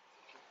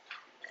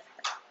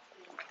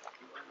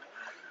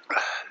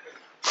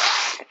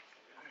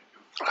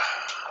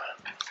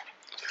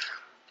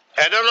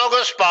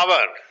 Analogous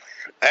power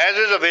as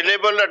is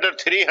available under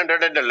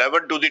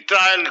 311 to the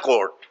trial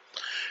court,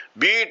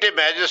 be it a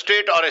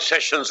magistrate or a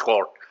sessions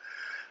court.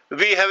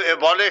 We have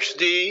abolished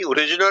the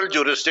original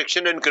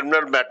jurisdiction in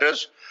criminal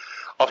matters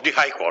of the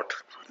High Court.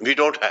 We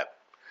don't have.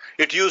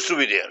 It used to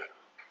be there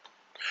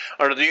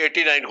under the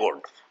 89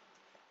 code.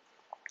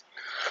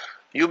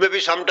 You may be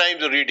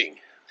sometimes reading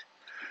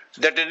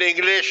that in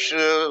English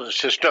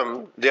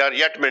system they are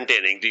yet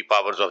maintaining the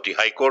powers of the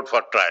High Court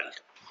for trial.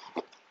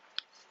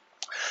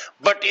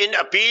 But in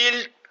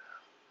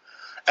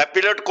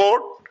appellate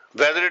court,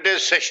 whether it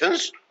is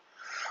sessions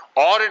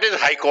or it is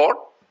High Court,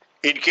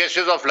 in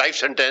cases of life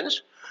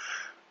sentence,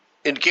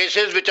 in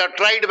cases which are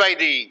tried by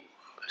the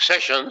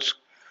sessions,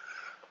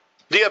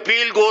 the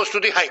appeal goes to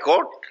the High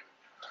Court.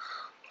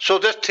 So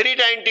this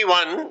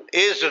 391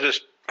 is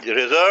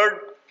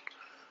reserved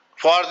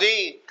for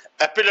the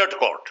appellate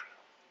court.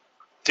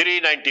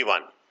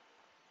 391.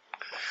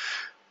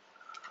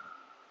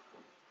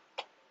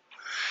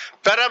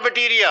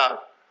 Paramateria,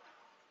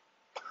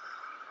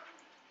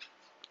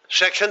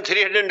 section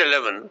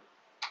 311.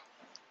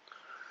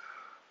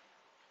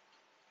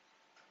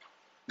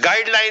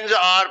 Guidelines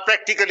are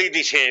practically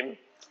the same.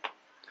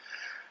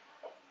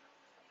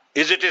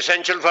 Is it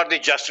essential for the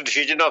just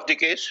decision of the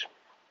case?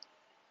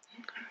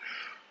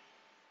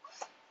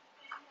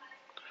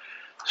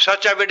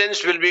 Such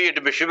evidence will be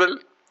admissible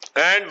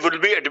and will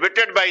be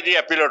admitted by the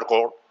appellate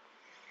court.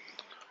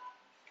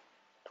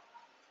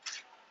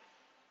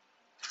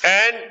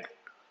 And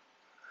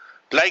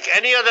like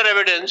any other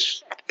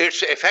evidence,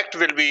 its effect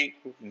will be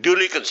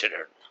duly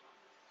considered.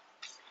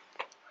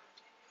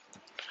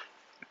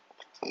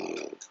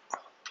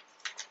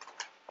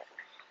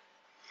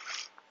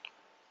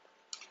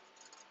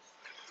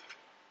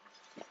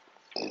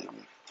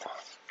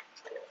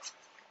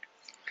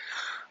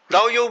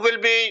 Now you will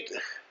be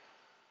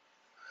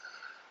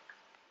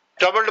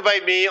troubled by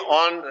me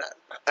on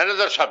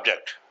another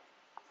subject.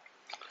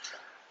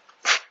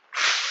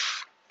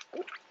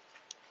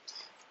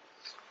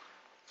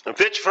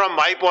 Which from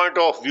my point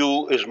of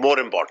view is more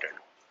important.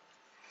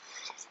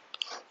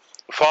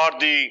 For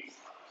the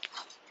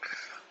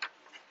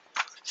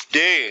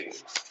day,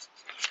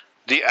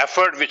 the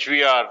effort which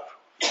we are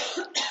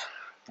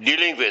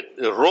dealing with,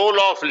 the role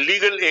of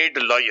legal aid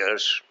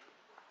lawyers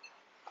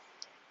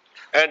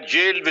and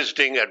jail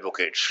visiting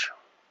advocates.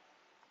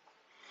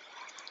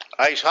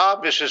 I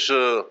saw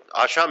Mrs.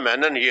 Asha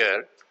Menon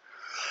here,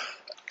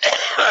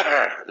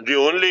 the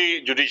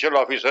only judicial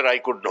officer I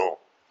could know.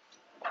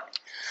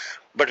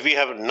 But we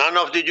have none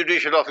of the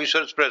judicial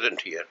officers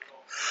present here.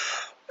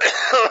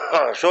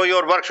 So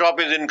your workshop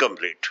is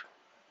incomplete.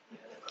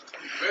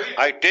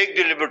 I take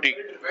the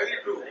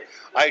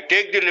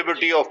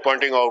liberty of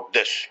pointing out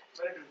this.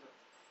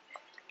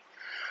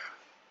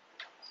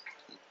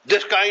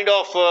 This kind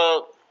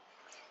of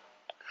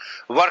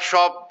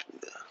workshop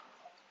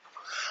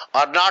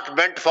are not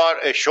meant for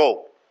a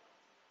show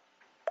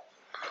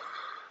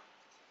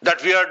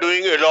that we are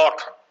doing a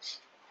lot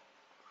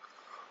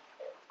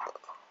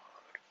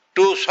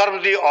to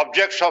serve the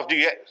objects of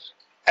the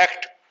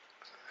act,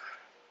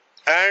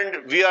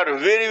 and we are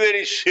very,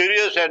 very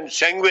serious and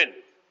sanguine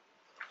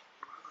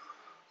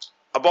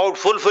about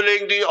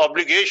fulfilling the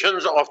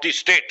obligations of the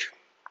state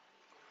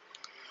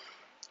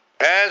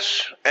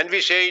as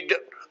envisaged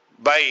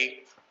by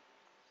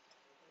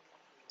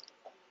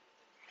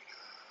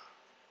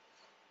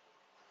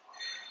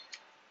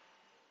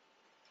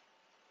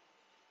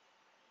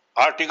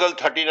Article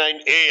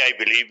 39A, I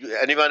believe.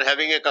 Anyone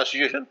having a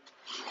constitution?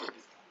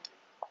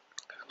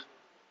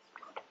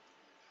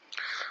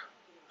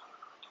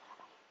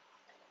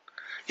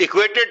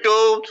 Equated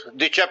to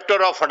the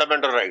chapter of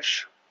fundamental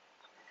rights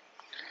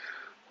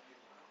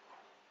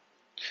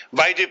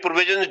by the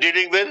provisions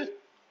dealing with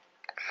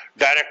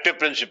directive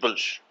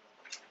principles.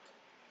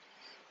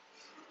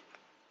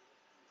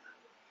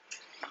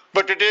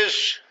 But it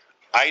is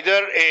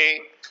either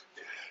a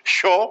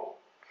show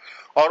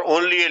or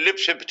only a lip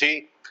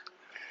sympathy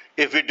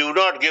if we do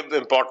not give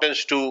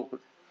importance to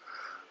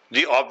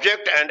the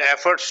object and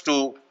efforts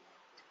to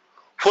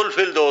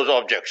fulfill those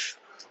objects.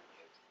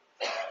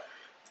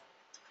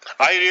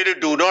 I really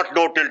do not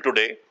know till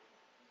today,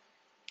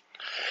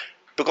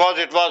 because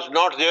it was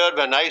not there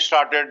when I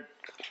started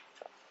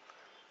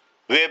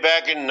way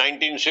back in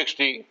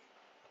 1960.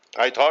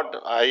 I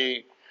thought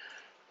I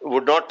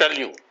would not tell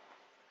you,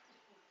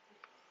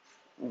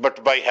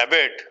 but by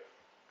habit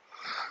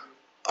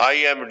I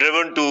am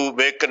driven to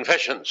make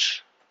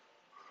confessions.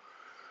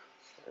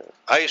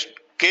 I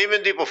came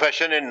in the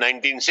profession in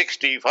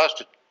 1960,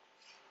 1st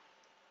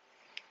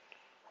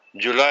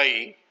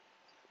July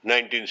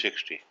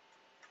 1960.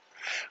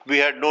 We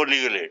had no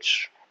legal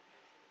aids.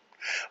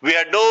 We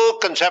had no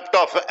concept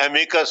of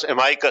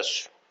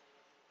amicus.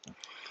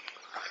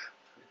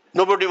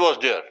 Nobody was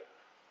there.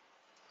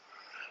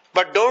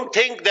 But don't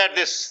think that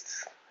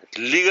this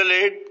legal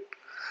aid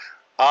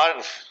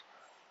or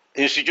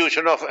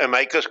institution of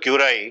amicus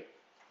curiae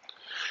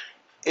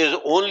is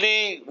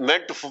only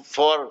meant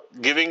for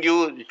giving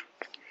you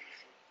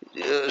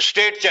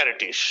state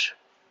charities.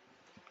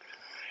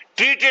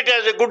 Treat it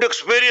as a good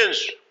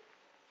experience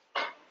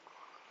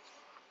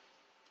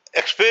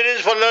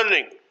for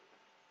learning.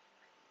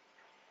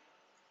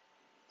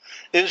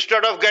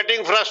 Instead of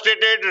getting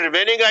frustrated,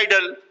 remaining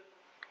idle,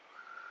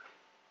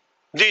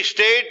 the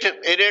state,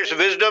 in its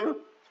wisdom,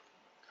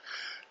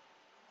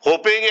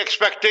 hoping,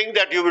 expecting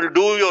that you will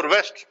do your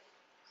best,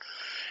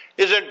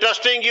 is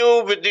entrusting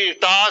you with the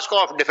task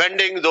of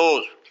defending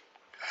those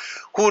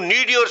who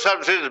need your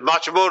services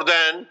much more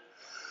than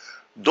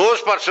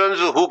those persons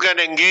who can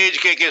engage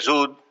K.K.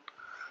 Sood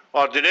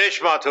or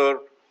Dinesh Mathur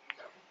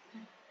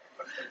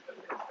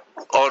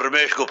or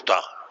Ramesh Gupta,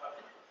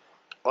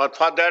 or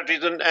for that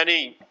reason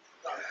any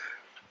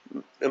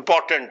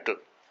important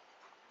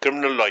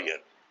criminal lawyer.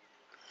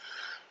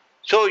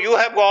 So you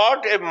have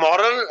got a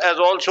moral as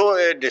also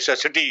a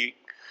necessity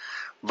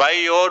by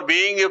your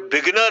being a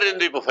beginner in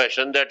the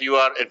profession that you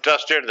are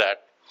entrusted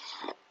that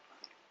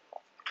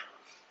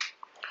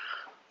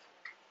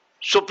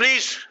So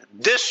please,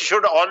 this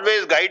should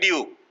always guide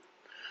you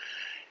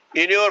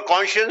in your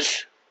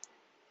conscience,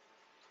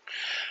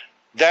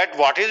 that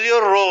what is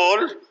your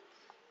role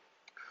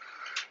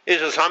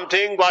is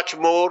something much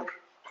more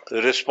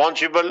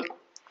responsible,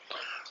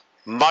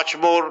 much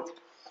more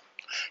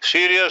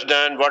serious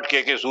than what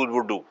KK Sood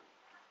would do.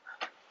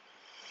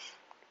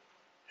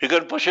 He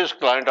can push his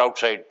client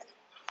outside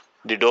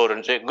the door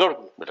and say, "Good,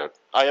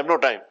 I have no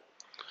time.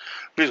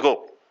 Please go.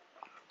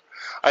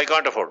 I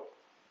can't afford.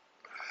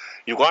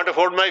 You can't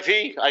afford my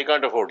fee, I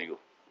can't afford you.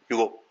 You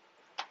go."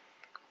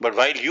 But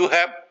while you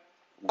have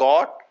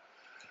got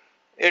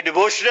a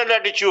devotional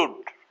attitude,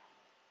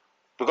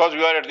 because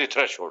you are at the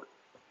threshold,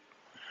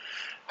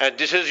 and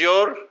this is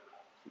your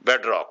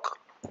bedrock.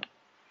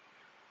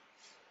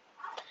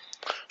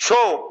 So,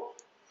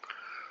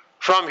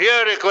 from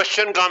here a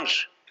question comes,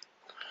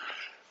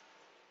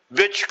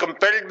 which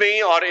compelled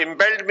me or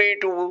impelled me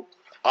to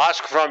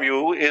ask from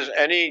you: is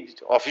any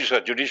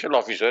officer, judicial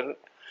officer,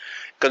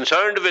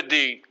 concerned with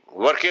the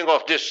working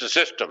of this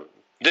system,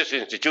 this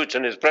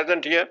institution is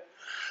present here?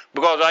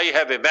 Because I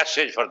have a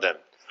message for them.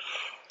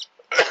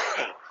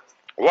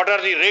 What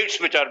are the rates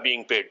which are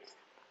being paid?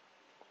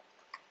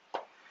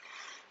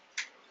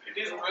 It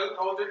is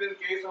 12,000 in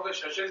case of a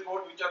session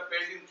court, which are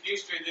paid in 3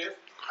 stages,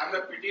 and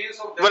the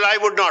pittance of them. Well, I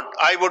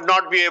would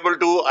not be able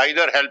to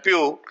either help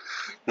you,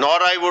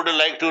 nor I would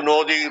like to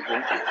know the,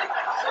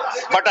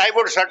 but I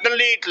would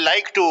certainly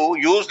like to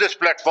use this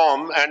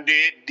platform and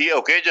the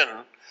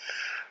occasion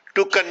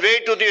to convey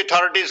to the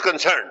authorities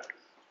concerned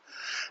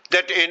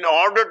that in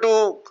order to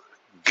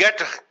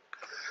get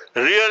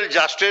real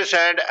justice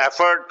and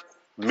effort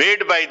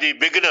made by the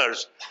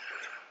beginners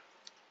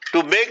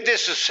to make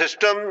this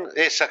system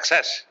a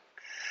success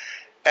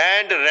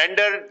and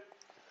render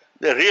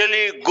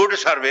really good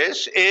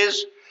service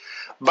is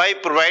by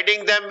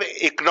providing them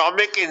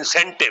economic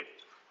incentive.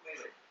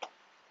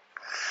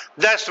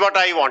 That's what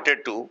I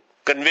wanted to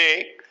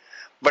convey,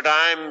 but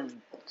I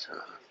am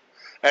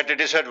at a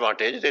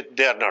disadvantage that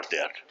they are not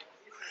there.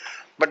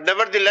 But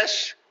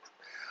nevertheless,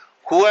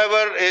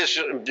 whoever is,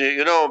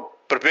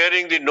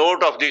 preparing the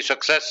note of the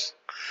success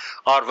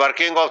or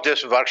working of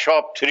this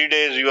workshop, 3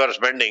 days you are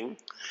spending,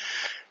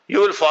 you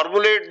will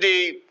formulate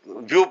the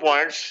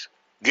viewpoints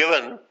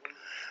given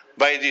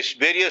by these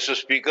various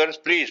speakers.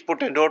 Please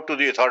put a note to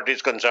the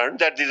authorities concerned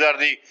that these are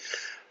the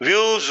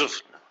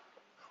views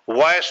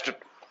voiced.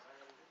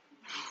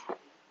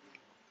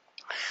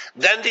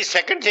 Then the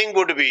second thing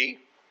would be,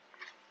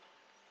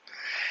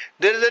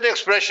 there is an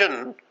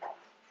expression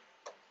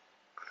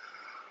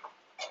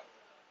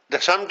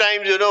that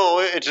sometimes,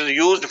 it is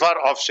used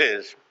for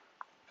offices.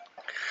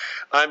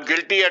 I am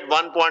guilty. At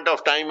one point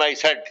of time I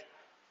said,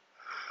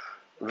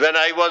 when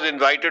I was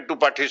invited to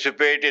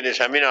participate in a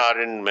seminar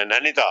in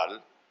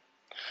Nainital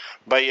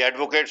by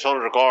Advocates on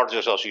Records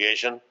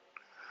Association,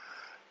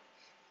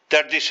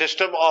 that the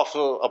system of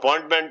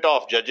appointment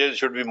of judges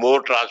should be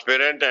more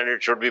transparent and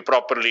it should be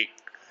properly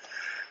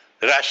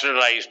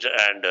rationalized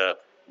and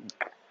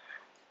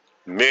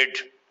made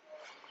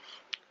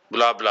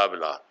blah blah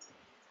blah.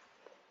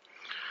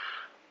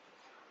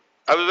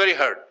 I was very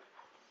hurt,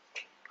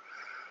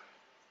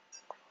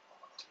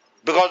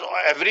 because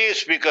every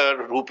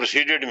speaker who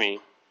preceded me,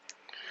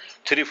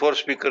 3-4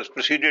 speakers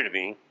preceded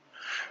me,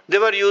 they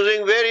were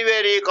using very,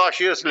 very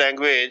cautious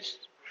language,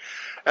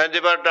 and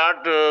they were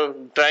not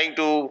trying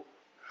to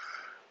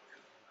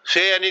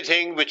say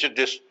anything which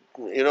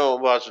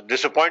was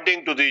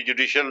disappointing to the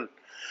judicial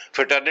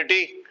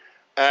fraternity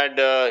and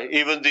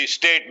even the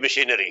state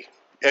machinery,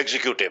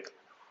 executive.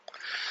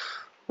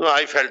 No,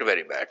 I felt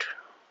very bad.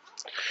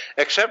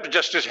 Except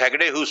Justice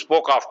Hegde, who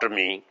spoke after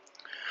me,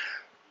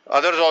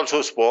 others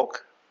also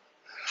spoke.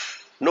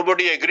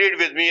 Nobody agreed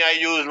with me. I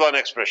used one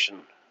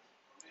expression,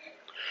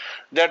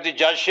 that the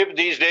judgeship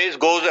these days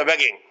goes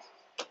a-begging.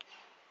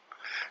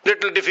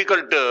 Little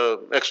difficult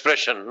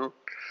expression,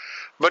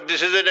 but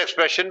this is an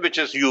expression which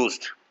is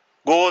used,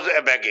 goes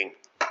a-begging.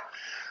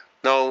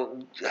 Now,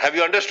 have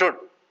you understood?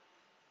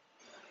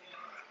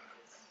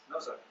 No,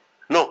 sir.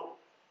 No.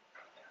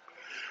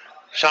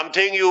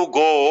 Something you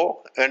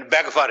go and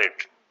beg for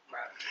it,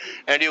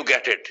 and you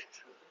get it.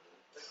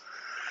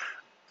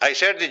 I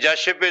said the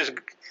judgeship is,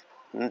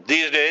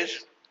 these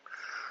days,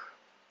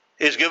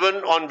 is given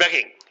on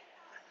begging,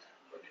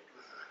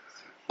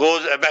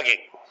 goes a-begging.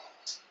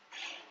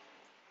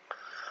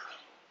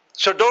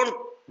 So don't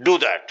do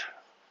that.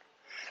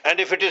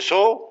 And if it is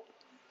so,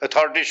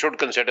 authorities should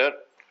consider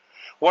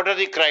what are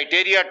the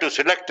criteria to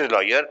select a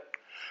lawyer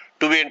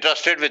to be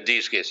entrusted with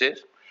these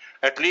cases.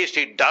 At least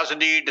he does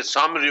need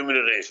some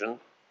remuneration.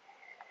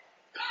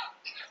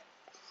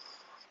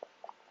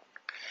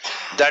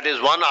 That is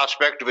one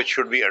aspect which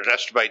should be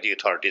addressed by the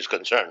authorities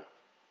concerned.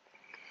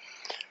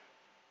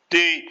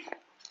 The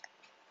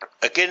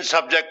akin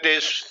subject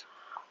is,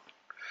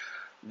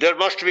 there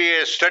must be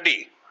a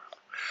study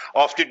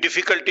of the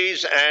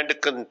difficulties and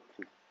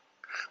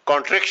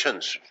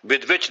contractions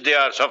with which they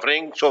are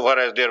suffering so far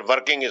as their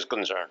working is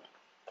concerned.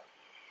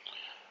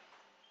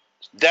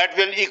 That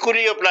will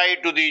equally apply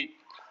to the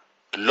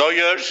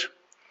lawyers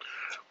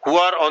who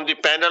are on the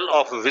panel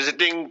of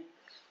visiting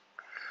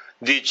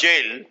the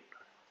jail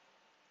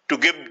to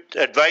give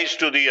advice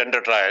to the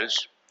under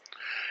trials,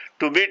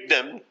 to meet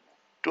them,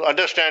 to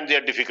understand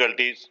their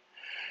difficulties,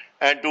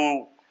 and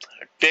to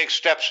take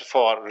steps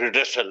for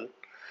redressal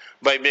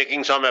by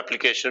making some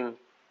application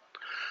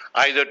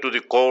either to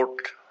the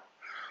court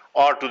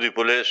or to the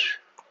police.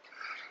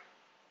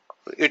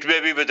 It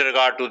may be with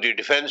regard to the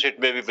defense, it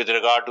may be with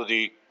regard to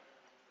the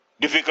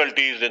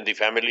difficulties in the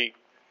family,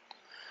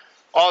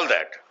 all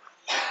that.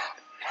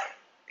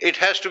 It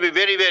has to be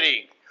very,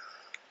 very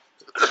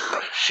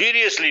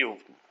seriously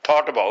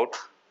thought about,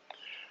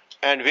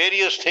 and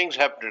various things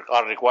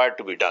are required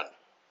to be done.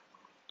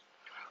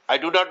 I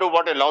do not know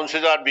what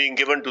allowances are being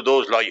given to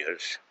those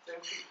lawyers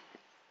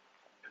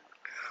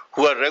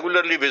who are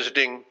regularly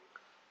visiting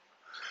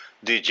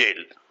the jail.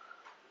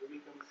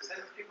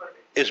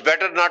 It's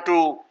better not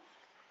to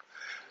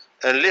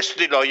enlist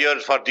the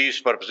lawyers for these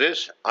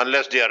purposes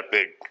unless they are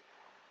paid,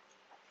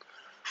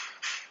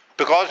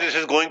 because this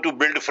is going to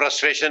build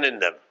frustration in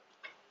them.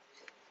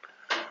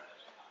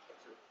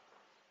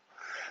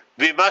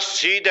 We must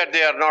see that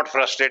they are not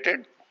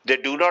frustrated, they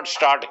do not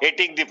start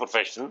hating the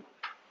profession,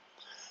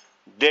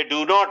 they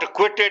do not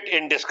quit it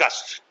in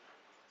disgust.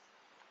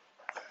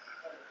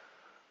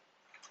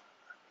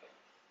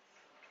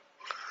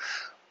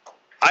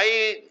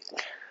 I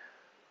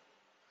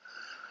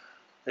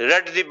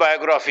read the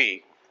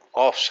biography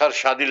of Sir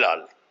Shadi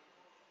Lal.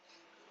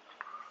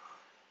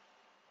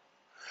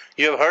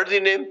 You have heard the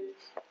name?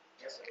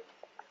 Yes,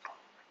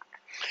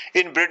 sir.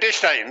 In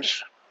British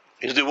times,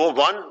 he is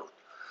the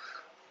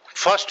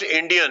first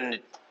Indian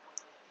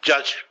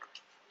judge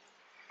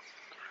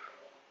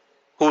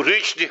who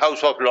reached the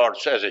House of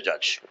Lords as a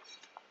judge.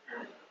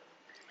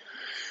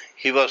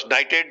 He was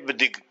knighted with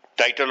the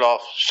title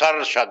of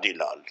Sir Shadi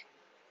Lal.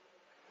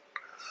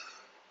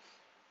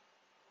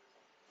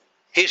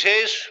 He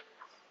says,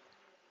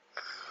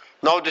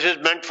 now this is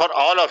meant for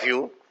all of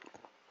you.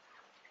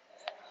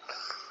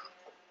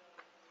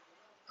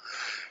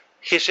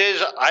 He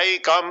says, I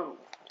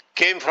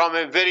came from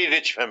a very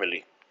rich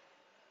family.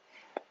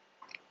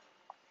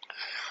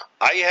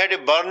 I had a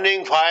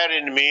burning fire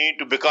in me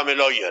to become a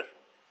lawyer,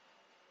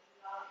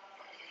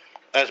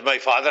 as my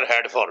father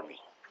had for me.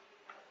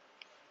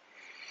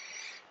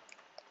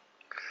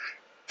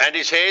 And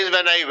he says,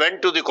 when I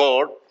went to the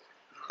court,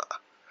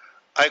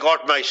 I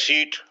got my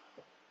seat.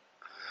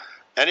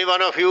 Any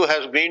one of you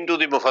has been to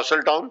the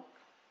Mufassal town?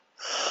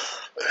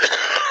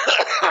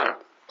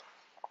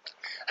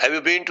 Have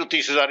you been to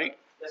Tisazari?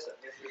 Yes, sir.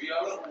 We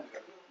are.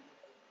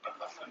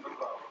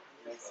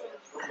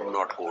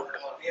 Not old,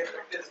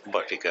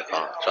 but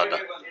sada.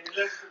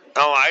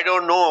 Now I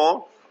don't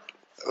know.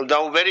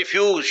 Now very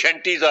few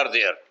shanties are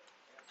there.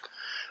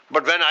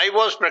 But when I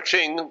was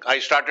practicing, I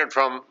started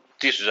from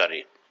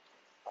Tisazari.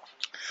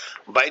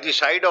 By the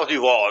side of the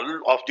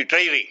wall of the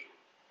treasury,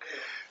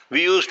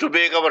 we used to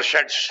make our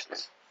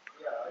sheds.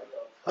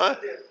 Huh?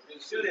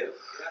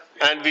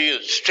 And we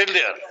still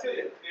there.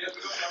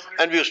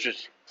 And we used to.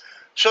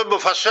 So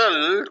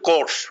Mufassal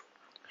courts.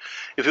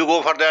 If you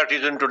go for that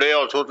reason today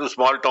also to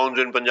small towns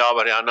in Punjab,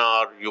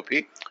 Haryana or UP,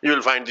 you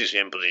will find the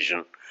same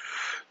position.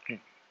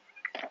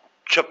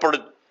 छप्पड़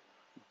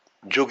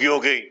झुग्गियों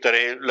की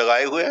तरह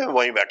लगाए हुए हैं,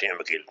 वहीं बैठे हैं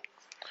वकील.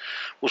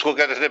 उसको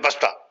कहते थे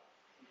बस्ता.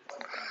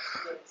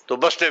 तो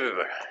बस्ते पे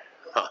बैठे.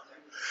 हाँ.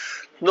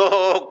 नो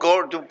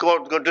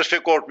कोर्ट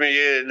डिस्ट्रिक्ट कोर्ट में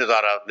ये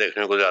नज़ारा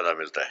देखने को ज़्यादा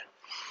मिलता है.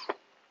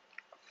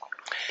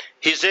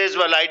 He says,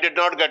 well, I did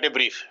not get a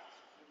brief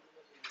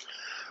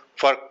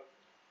for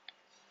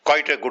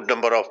quite a good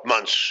number of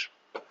months.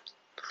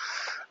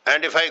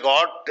 And if I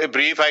got a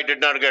brief, I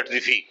did not get the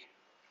fee.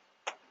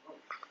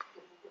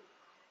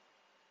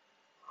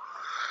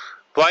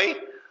 Why?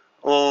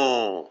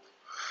 Oh,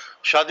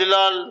 Shadi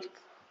Lal,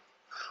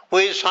 who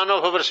is son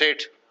of our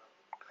Seth.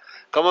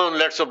 Come on,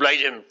 let's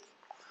oblige him.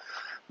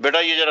 बेटा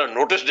ये जरा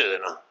notice दे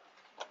देना.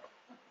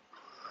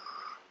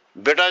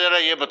 बेटा जरा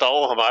ये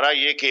बताओ, हमारा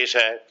ये केस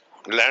है,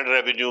 लैंड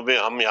रेवेन्यू में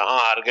हम यहाँ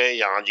हार गए,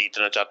 यहाँ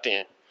जीतना चाहते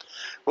हैं.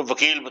 वो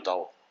वकील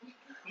बताओ.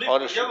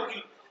 और ये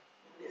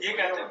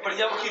कहते हैं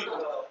बढ़िया वकील.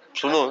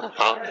 सुनो,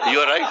 हाँ, यू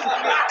आर राइट.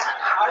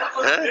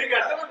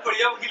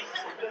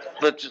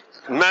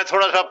 मैं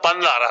थोड़ा सा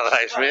पन ला रहा था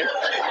इसमें.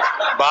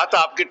 बात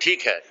आपकी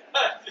ठीक है.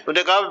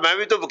 उन्होंने कहा मैं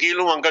भी तो वकील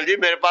हूँ अंकल जी,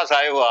 मेरे पास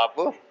आए हो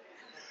आप,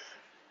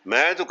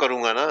 मैं तो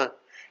करूंगा ना.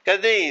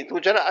 कहते नहीं, तू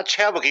जरा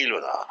अच्छा वकील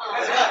बता.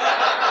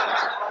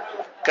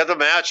 कहते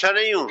मैं अच्छा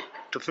नहीं हूँ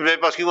तो फिर मेरे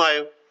पास क्यों आए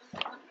हो.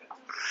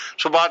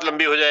 सो बात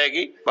लंबी हो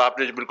जाएगी.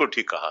 आपने बिल्कुल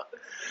ठीक कहा.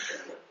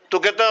 तो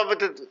कहता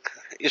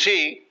इसी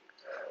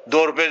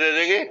 2 रुपए दे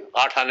देंगे,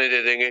 8 आने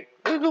दे देंगे.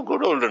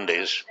 Good olden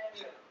days.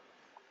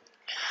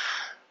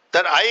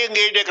 That I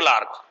engaged a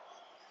clerk.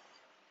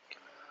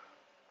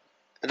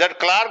 That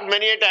clerk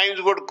many a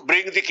times would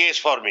bring the case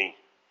for me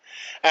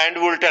and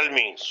would tell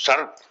me,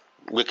 sir,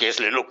 ये केस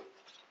ले लो,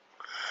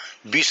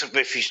 20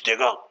 रुपए फीस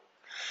देगा,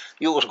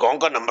 ये उस गांव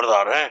का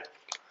नंबरदार है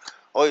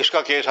और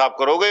इसका केस आप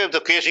करोगे तो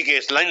केस ही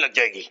केस, लाइन लग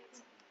जाएगी.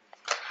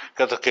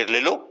 कहता केस ले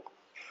लो.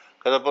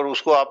 कहता पर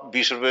उसको आप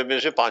 20 रुपए में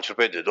से 5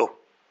 रुपए दे दो.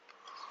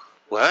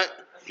 वह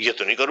ये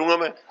तो नहीं करूंगा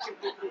मैं.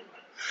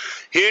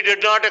 He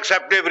did not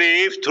accept a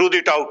brief through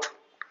the tout.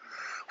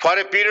 For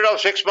a period of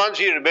 6 months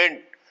he remained.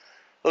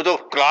 The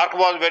clerk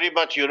was very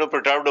much,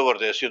 perturbed over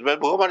this. मैं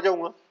भूखा मर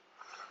जाऊंगा.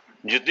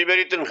 जितनी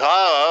मेरी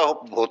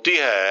तनख्वाह होती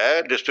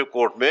है डिस्ट्रिक्ट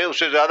कोर्ट में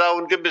उससे ज्यादा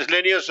उनके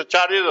मिसलेनियस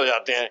चार्जेस हो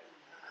जाते हैं.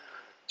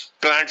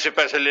 क्लाइंट से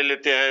पैसे ले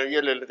लेते हैं,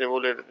 ये ले लेते हैं, वो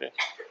ले लेते हैं.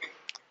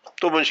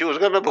 तो मुंशी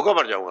उसका मैं भूखा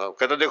मर जाऊंगा.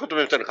 कहता देखो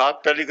तुम्हें तनख्वाह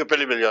पहली के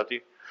पहले मिल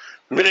जाती,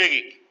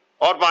 मिलेगी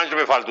और 5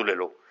 रुपए फालतू ले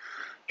लो,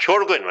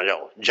 छोड़ को इनमें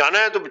जाओ. जाना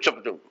है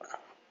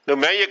तो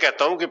मैं ये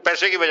कहता हूं कि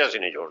पैसे की वजह से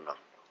नहीं छोड़ना.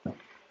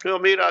 तो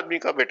अमीर आदमी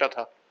का बेटा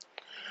था.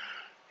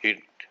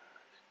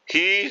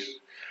 He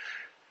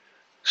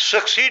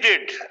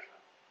succeeded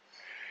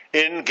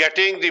in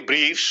getting the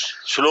briefs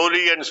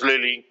slowly and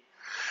slowly,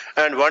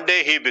 and one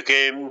day he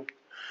became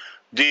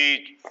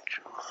the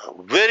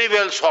very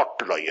well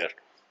sought lawyer.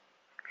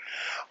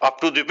 Up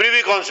to the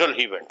Privy Council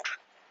he went,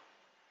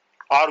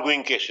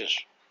 arguing cases.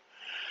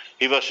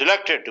 He was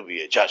selected to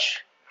be a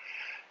judge,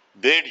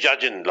 great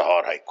judge in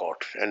Lahore High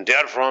Court, and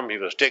therefrom he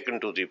was taken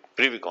to the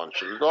Privy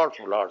Council, lots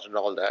of lords and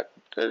all that.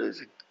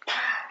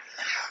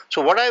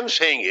 So what I am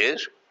saying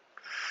is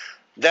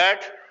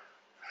that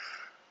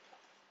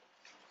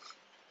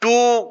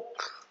to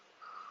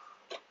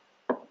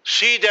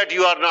see that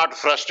you are not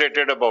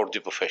frustrated about the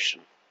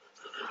profession,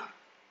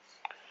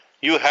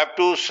 you have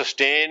to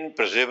sustain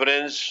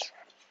perseverance,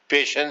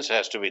 patience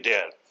has to be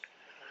there.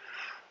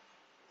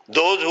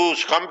 Those who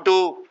come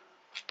to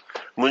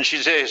Munshi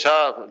से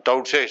हिस्सा,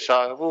 taut से हिस्सा,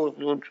 वो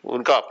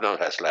उनका अपना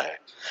फैसला है.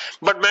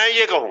 But मैं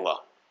ये कहूंगा,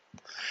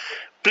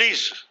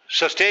 please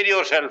sustain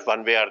yourself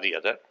one way और the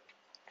other.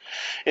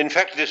 In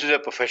fact, this is a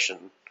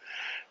profession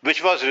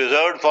which was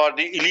reserved for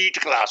the elite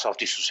class of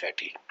the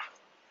society.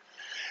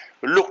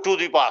 Look to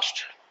the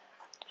past,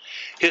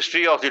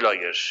 history of the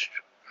lawyers,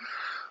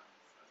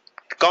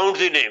 count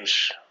the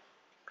names.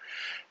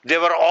 They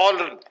were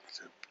all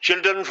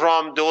children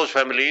from those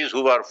families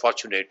who were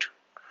fortunate.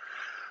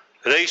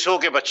 रईसों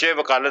के बच्चे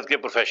वकालत के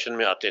profession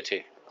में आते थे,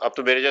 अब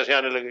तो मेरे जैसे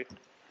आने लगे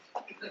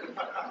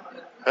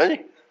हैं जी.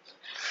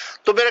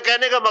 तो मेरे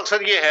कहने का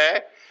मकसद ये है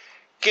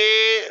कि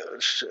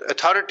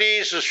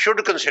authorities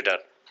should consider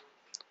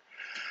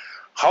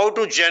how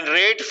to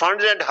generate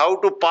funds and how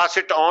to pass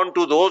it on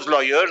to those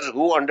lawyers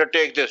who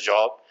undertake this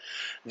job.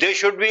 They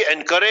should be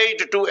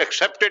encouraged to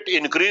accept it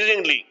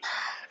increasingly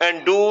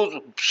and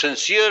do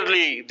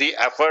sincerely the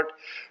effort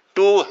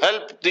to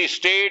help the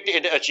state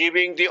in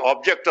achieving the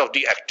object of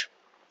the act.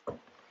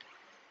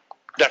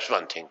 That's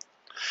one thing.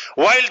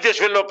 While this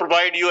will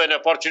provide you an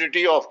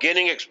opportunity of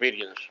gaining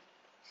experience,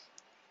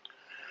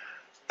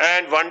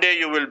 and one day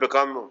you will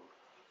become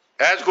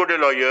as good a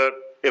lawyer,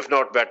 if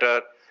not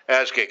better,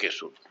 as K.K.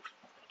 Sood.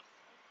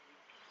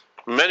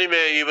 Many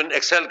may even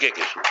excel K.K.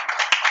 Sood.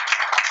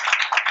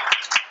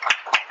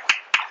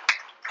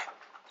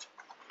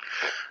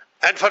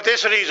 And for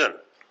this reason,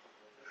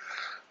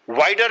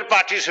 wider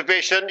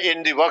participation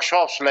in the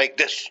workshops like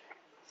this,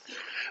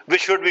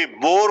 which should be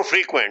more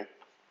frequent,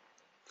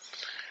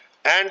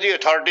 and the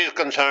authorities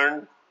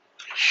concerned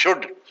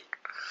should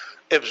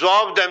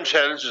absorb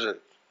themselves.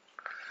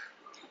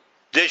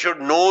 They should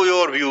know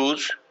your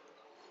views.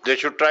 They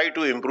should try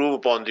to improve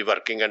upon the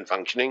working and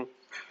functioning.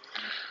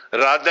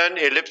 Rather than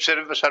a lip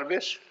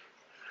service,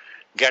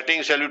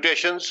 getting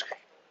salutations,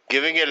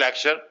 giving a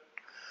lecture,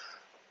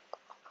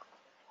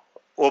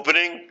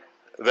 opening,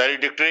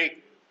 valedictory,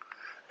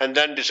 and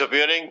then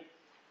disappearing,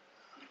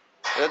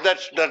 that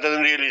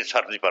doesn't really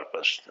serve the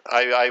purpose.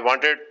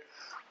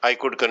 I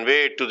could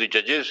convey it to the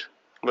judges,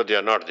 but they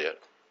are not there.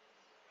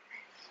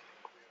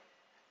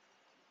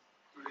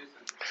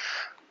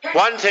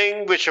 One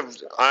thing which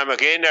I am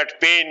again at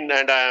pain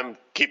and I am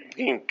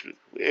keeping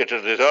it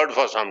reserved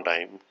for some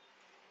time,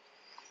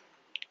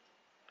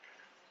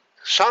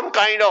 some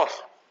kind of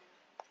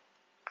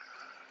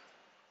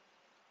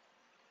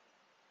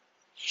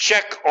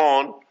check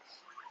on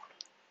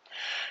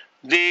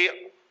the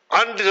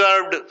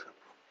undeserved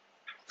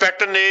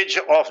patronage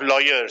of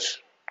lawyers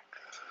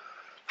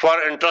for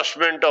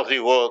entrustment of the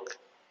work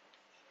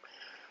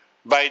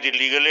by the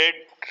legal aid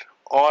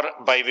or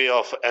by way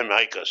of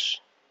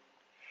amicus.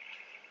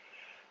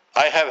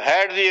 I have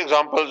had the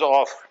examples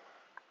of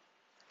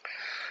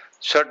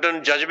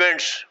certain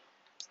judgments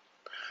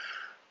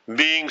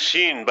being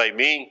seen by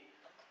me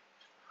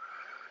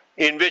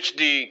in which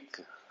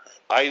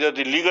either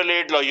the legal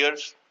aid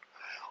lawyers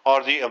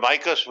or the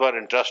amicus were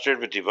entrusted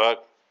with the work,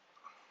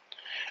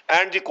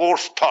 and the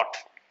courts thought,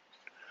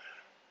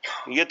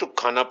 ये तो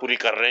खाना पूरी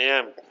कर रहे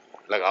हैं,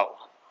 लगाओ.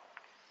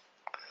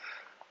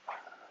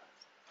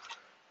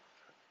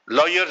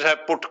 Lawyers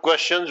have put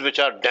questions which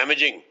are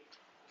damaging,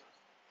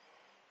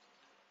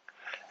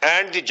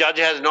 and the judge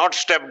has not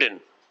stepped in.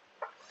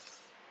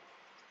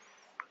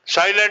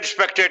 Silent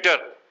spectator,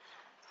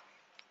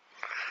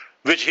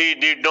 which he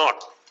did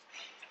not.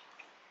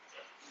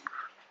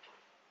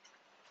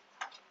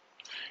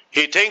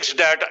 He thinks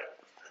that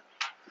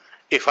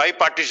if I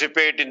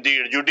participate in the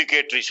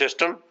adjudicatory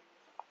system,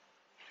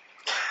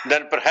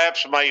 then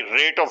perhaps my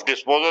rate of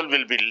disposal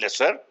will be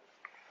lesser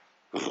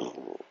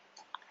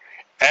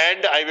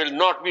and I will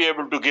not be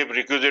able to give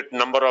requisite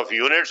number of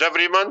units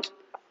every month.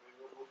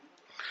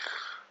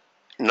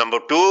 Number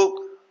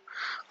two,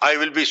 I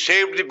will be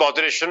saved the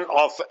botheration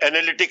of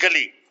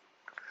analytically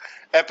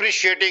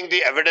appreciating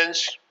the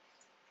evidence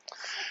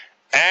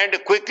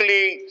and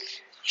quickly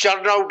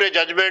churn out a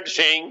judgment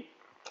saying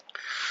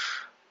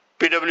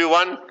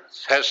PW1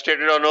 has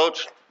stated on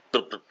oath,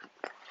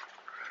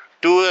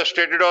 2 has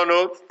stated on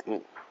oath,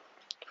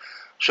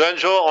 so and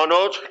so on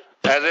oath,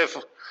 as if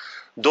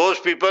those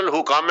people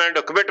who come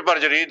and commit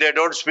perjury, they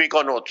don't speak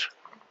on oath.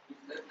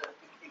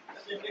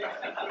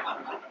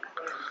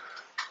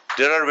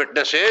 There are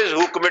witnesses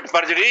who commit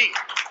perjury.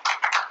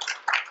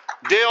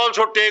 They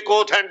also take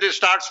oath and they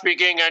start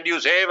speaking, and you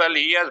say, well,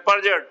 he has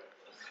perjured.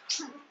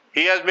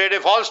 He has made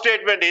a false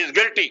statement, he is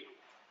guilty.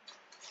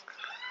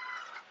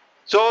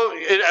 So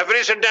in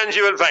every sentence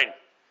you will find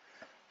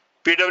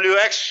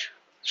PWX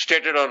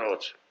stated on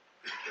oath.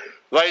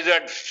 Why is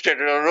that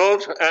stated on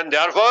oath? And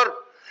therefore,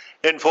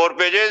 in 4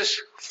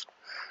 pages,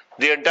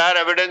 the entire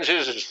evidence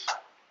is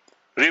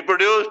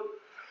reproduced,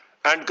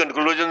 and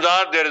conclusions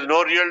are there is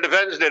no real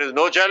defense, there is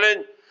no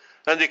challenge,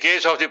 and the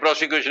case of the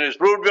prosecution is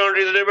proved beyond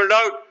reasonable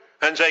doubt,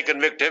 hence I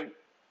convict him.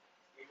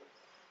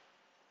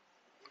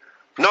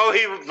 Now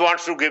he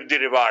wants to give the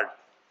reward.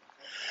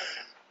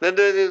 Then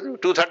the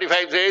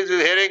 235 says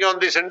hearing on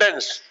the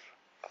sentence.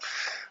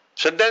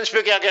 Sentence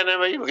पे क्या कहना है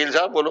भाई वकील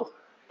साहब बोलो.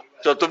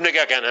 तो तुमने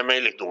क्या कहना है मैं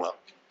ही लिख दूंगा.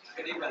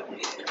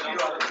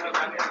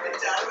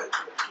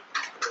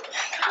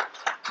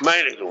 मैं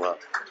ही लिख दूंगा.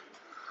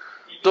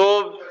 So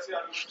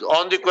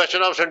on the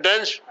question of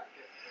sentence,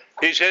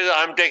 he says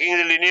I am taking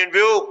the lenient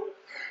view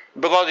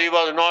because he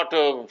was not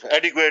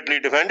adequately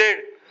defended,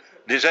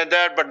 this and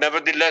that, but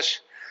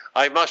nevertheless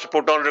I must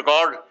put on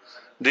record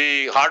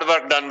the hard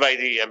work done by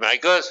the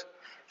amicus,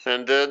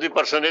 and the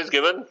person is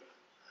given,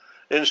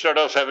 instead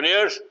of 7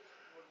 years,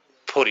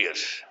 4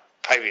 years,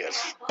 5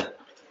 years.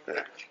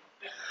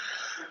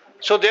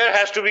 So there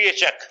has to be a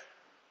check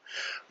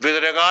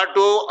with regard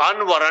to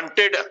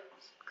unwarranted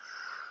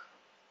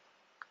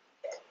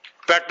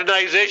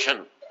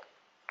patronization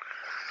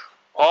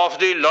of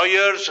the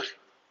lawyers,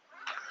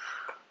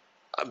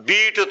 be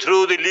it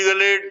through the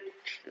legal aid,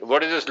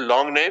 what is this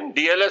long name,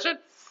 DLSA?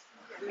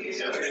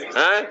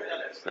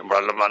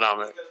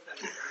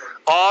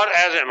 Or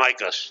as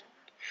amicus.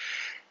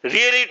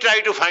 Really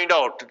try to find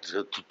out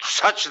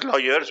such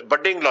lawyers,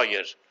 budding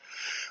lawyers,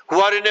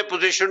 who are in a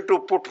position to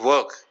put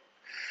work,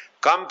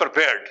 come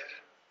prepared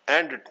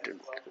and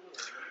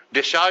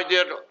discharge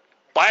their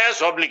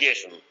pious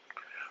obligation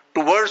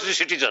towards the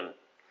citizen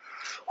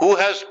who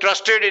has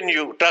trusted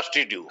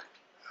you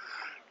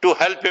to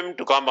help him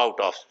to come out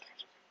of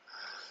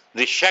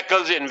the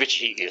shackles in which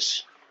he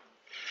is.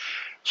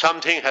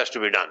 Something has to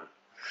be done.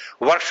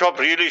 Workshop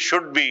really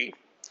should be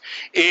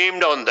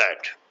aimed on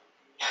that.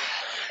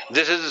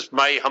 This is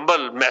my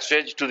humble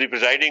message to the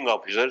presiding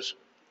officers.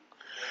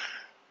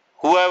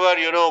 Whoever,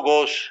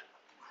 goes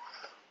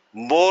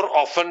more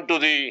often to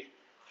the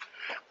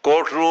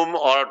courtroom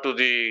or to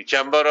the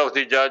chamber of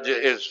the judge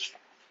is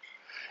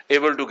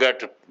able to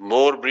get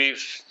more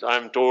briefs. I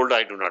am told,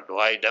 I do not know.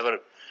 I never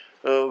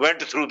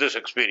went through this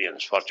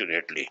experience,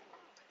 fortunately.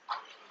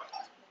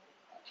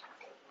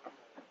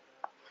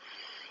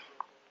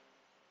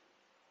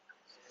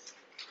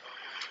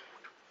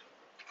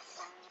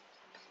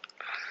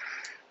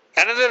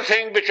 Another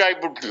thing which I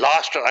would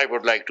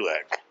like to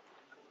add,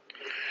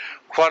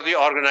 for the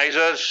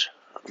organizers,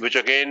 which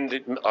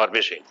again are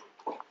missing,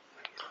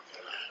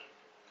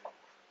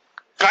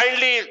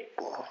 kindly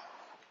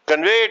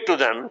convey it to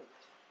them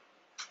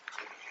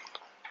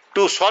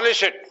to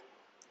solicit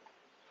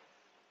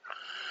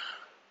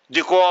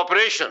the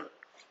cooperation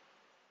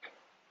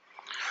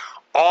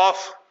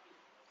of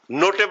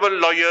notable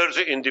lawyers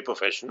in the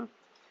profession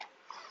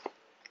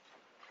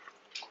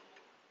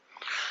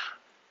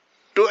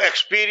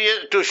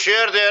to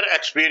share their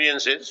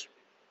experiences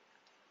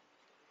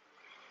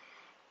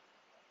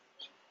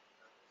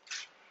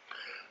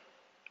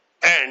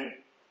and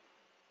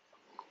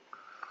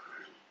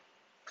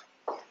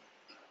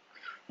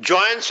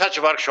join such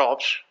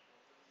workshops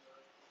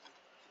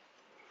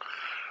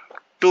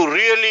to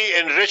really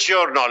enrich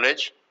your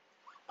knowledge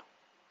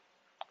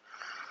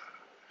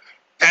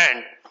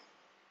and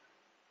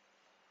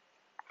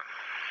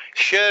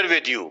share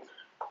with you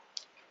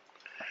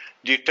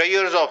the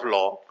tiers of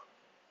law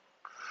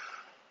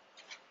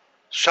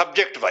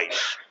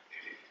subject-wise.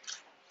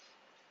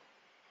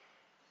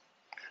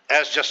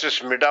 As Justice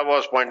Midha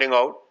was pointing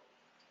out,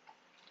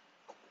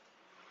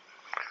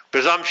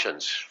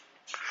 presumptions.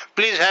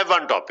 Please have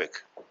one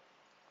topic.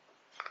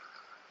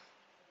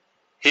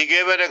 He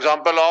gave an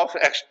example of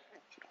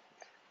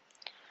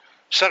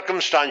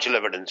circumstantial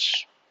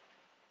evidence.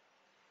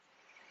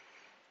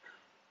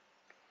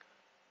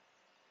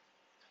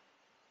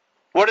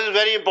 What is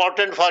very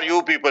important for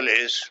you people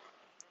is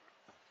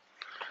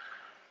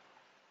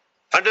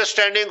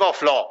understanding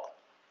of law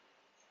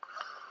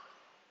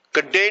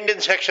contained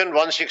in section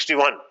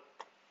 161,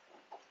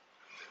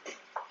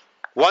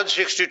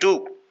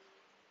 162,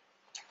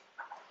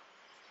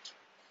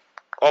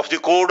 of the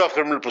Code of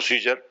Criminal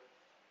Procedure,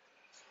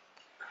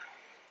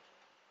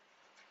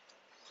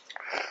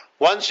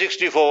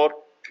 164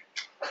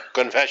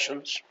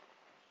 confessions,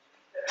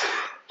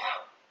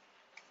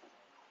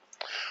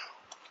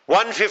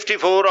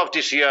 154 of the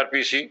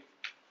CRPC,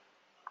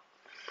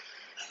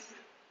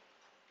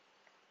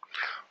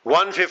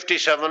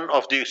 157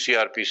 of the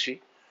CRPC,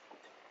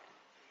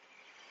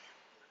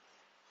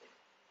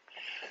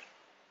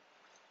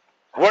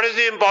 what is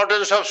the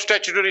importance of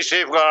statutory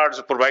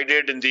safeguards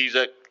provided in these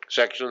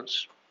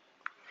sections?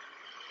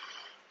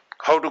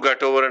 How to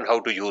get over and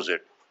how to use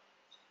it.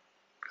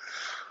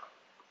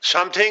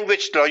 Something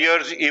which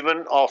lawyers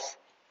even of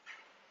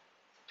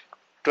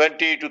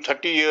 20 to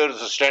 30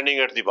 years standing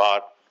at the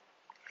bar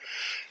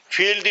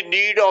feel the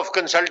need of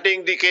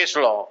consulting the case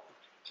law.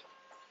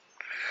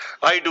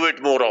 I do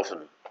it more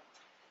often.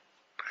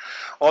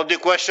 On the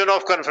question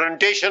of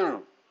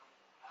confrontation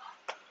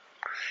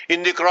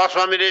in the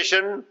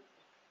cross-examination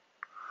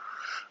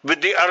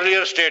with the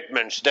earlier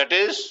statements, that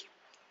is,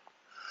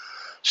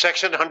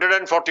 section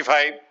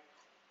 145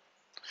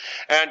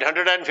 and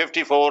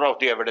 154 of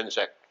the Evidence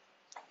Act.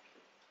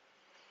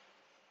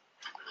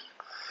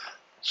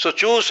 So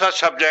choose such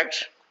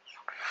subjects,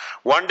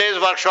 one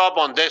day's workshop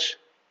on this,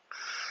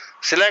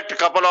 select a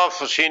couple of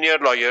senior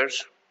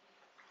lawyers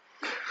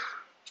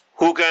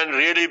who can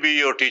really be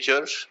your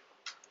teachers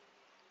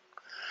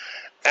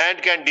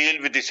and can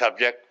deal with the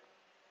subject.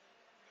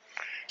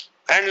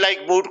 And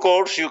like moot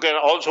courts, you can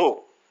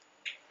also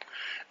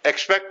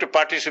expect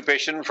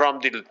participation from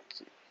the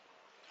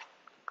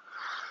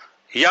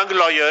young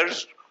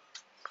lawyers.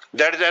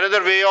 That is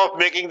another way of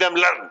making them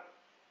learn.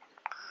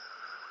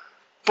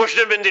 Push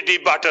them in the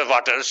deep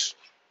waters.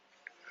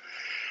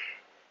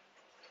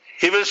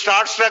 He will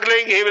start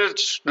struggling, he will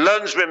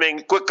learn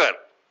swimming quicker.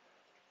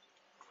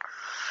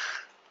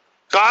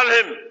 Call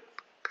him,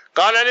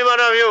 call any one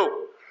of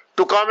you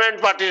to come and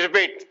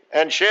participate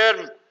and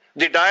share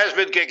the dais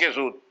with KK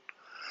Sood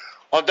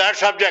on that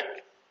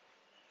subject.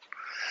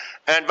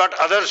 And what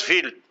others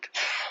feel,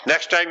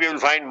 next time you will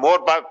find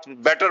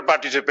better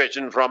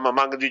participation from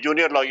among the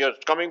junior lawyers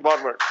coming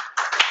forward.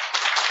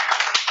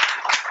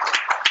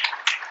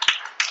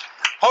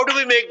 How do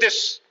we make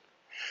this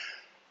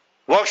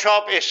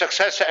workshop a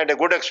success and a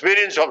good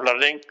experience of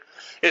learning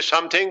is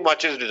something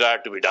much is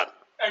desired to be done.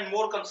 And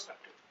more constructive.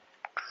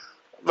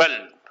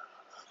 Well,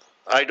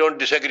 I don't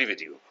disagree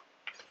with you.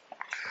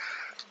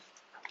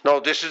 Now,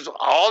 this is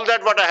all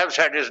that what I have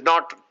said is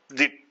not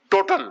the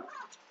total.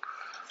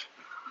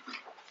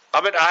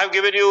 I mean, I have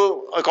given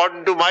you,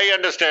 according to my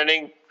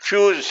understanding,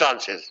 few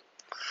instances.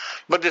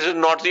 But this is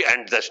not the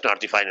end, that's not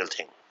the final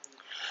thing.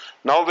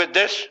 Now with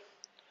this,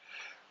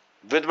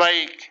 with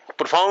my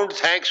profound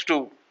thanks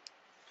to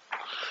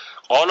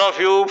all of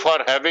you for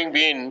having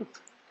been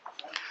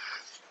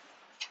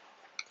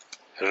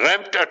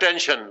rapt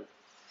attention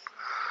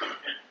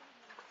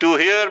to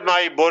hear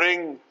my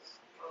boring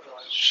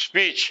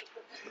speech,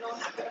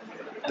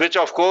 which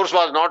of course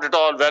was not at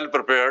all well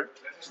prepared,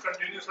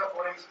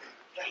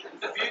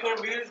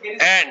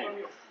 and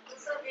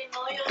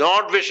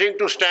not wishing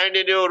to stand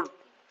in your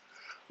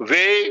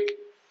way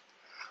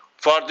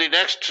for the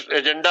next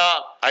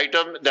agenda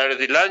item, that is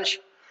the lunch.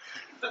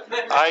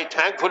 I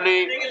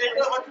thankfully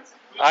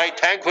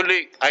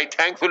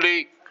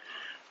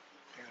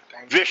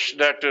wish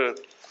that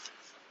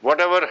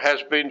whatever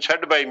has been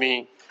said by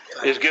me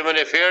is given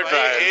a fair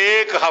trial.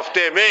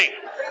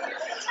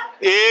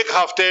 एक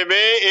हफ्ते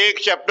में एक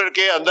chapter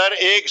के अंदर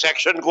एक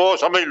section को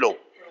समझ लो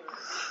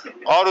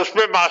और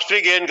उसमें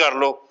मास्टरी गेन कर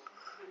लो,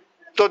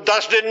 तो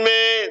 10 दिन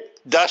में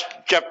 10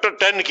 चैप्टर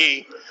 10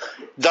 की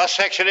 10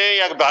 सेक्शनें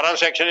या 12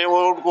 सेक्शनें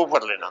वो उनको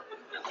पढ़ लेना।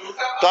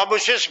 तो आप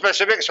मुझसे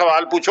स्पेसिफिक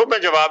सवाल पूछो,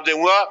 मैं जवाब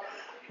दूंगा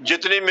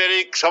जितनी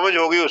मेरी समझ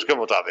होगी उसके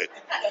मुताबिक।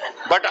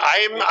 But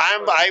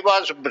I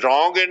was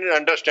wrong in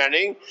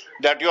understanding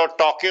that you are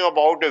talking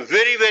about a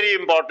very, very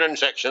important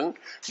section,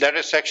 that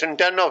is section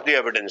 10 of the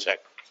Evidence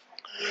Act,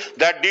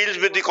 that deals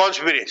with the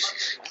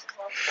conspiracies.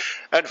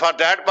 And for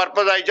that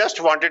purpose, I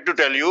just wanted to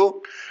tell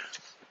you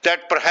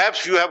that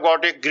perhaps you have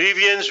got a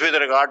grievance with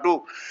regard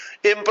to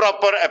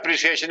improper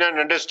appreciation and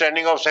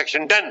understanding of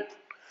section 10.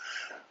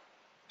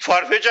 For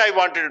which I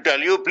wanted to tell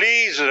you,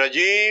 please,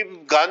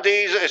 Rajiv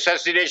Gandhi's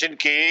assassination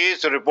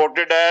case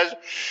reported as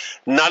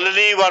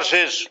Nalini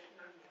versus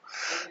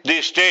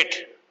the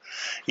state.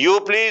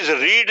 You please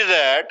read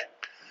that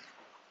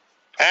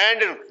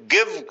and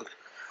give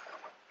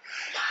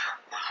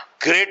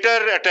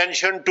greater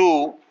attention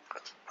to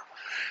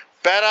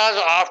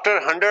paras after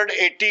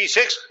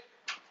 186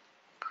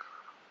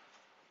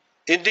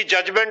 in the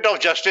judgment of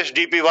Justice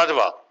D.P.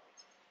 Wadhwa.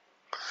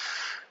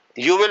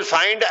 You will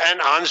find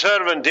an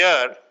answer when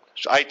there,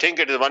 I think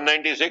it is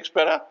 196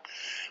 para,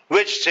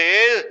 which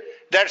says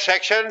that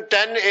section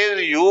 10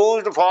 is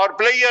used for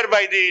pleasure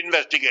by the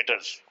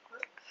investigators.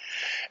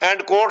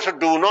 And courts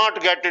do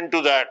not get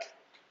into that.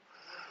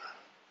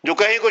 जो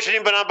कहीं कुछ नहीं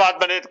बना बात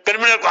बने,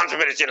 criminal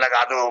conspiracy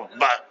लगा दो,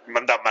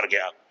 बंदा मर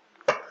गया,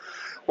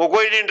 वो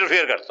कोई नहीं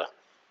इंटरफेयर करता।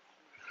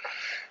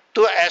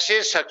 तो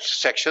ऐसे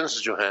सेक्शंस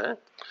जो हैं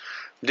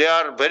They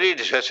are very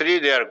necessary,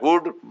 they are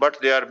good, but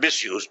they are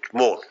misused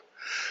more.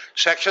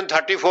 Section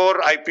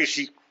 34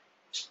 IPC,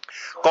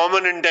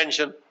 common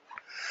intention.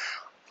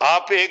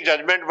 आप एक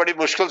जजमेंट बड़ी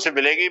मुश्किल से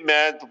मिलेगी,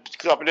 मैं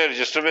अपने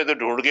रजिस्टर में तो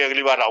ढूंढ के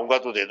अगली बार आऊंगा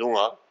तो दे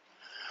दूंगा.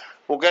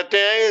 वो कहते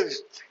हैं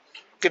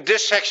कि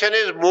this section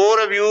is more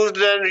abused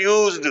then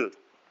used.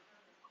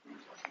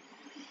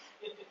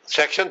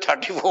 Section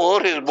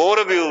 34 is more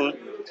abused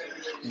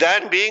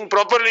than being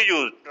properly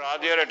used. Draw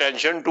their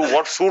attention to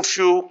what suits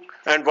you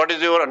and what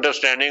is your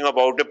understanding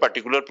about a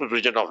particular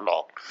provision of law.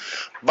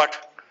 But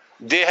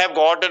they have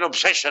got an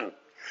obsession.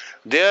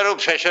 Their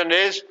obsession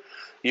is,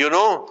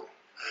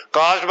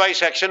 caused by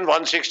section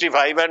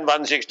 165 and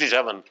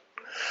 167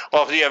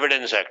 of the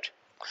Evidence Act.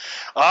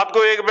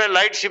 आपको एक मैं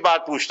light सी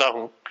बात पूछता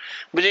हूं,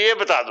 मुझे ये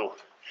बता दो,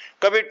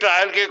 कभी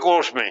ट्रायल के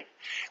कोर्स में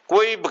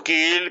कोई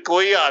वकील,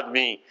 कोई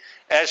आदमी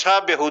ऐसा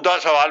बेहुदा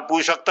सवाल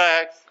पूछ सकता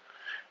है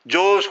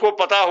जो उसको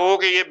पता हो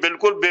कि ये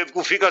बिल्कुल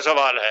बेवकूफ़ी का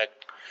सवाल है,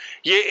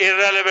 ये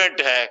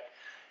इररेलेवेंट है,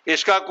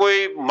 इसका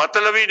कोई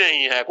मतलब ही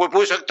नहीं है? कोई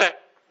पूछ सकता है?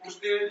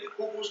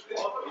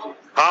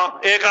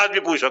 हाँ, एक आदमी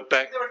पूछ सकता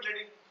है.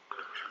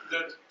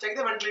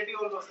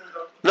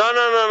 ना,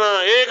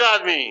 एक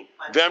आदमी.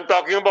 I am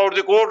talking about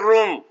the court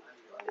room.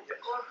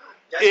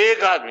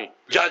 एक आदमी,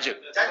 जज.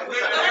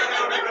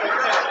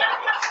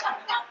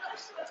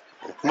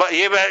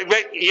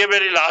 ये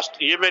मेरी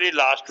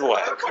लास्ट वो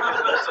है.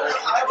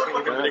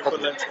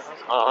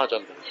 हाँ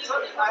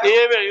चलते.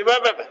 ये मेरी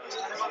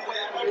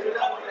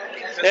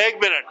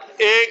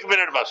एक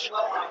मिनट बस.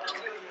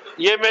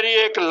 ये मेरी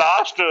एक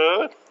लास्ट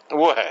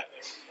वो है.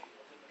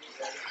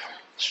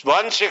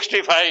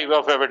 165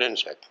 of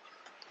Evidence Act.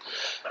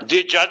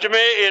 The judge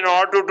may, in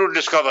order to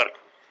discover,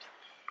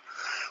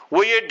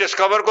 वो ये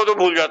डिस्कवर को तो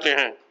भूल जाते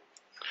हैं,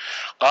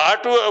 are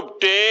to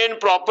obtain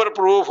proper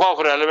proof of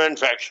relevant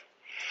facts.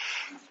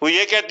 वो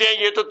ये कहते हैं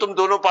ये तो तुम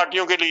दोनों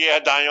पार्टियों के लिए है,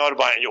 दाएं और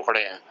बाएं जो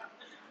खड़े हैं.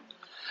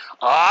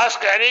 Ask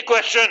any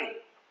question.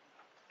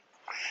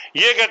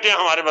 ये कहते हैं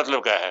हमारे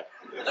मतलब क्या है.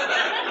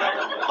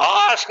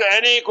 Ask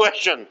any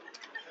question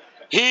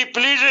he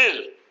pleases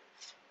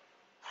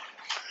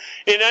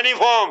in any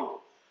form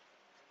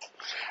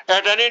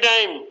at any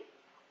time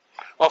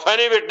of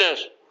any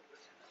witness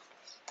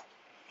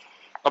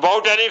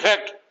about any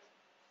fact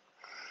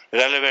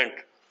relevant.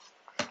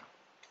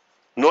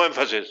 No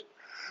emphasis.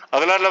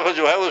 अगला लफ्ज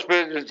जो है उस पर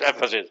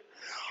एम्फेसिस.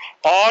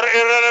 और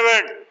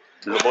इररेलेवेंट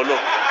बोलो,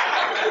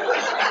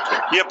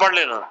 ये पढ़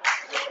लेना.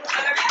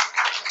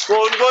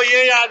 तो उनको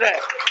ये याद है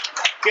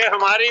कि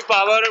हमारी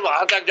पावर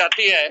वहां तक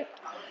जाती है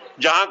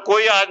जहां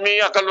कोई आदमी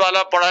अकल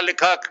वाला पढ़ा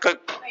लिखा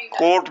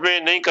कोर्ट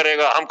में नहीं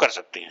करेगा, हम कर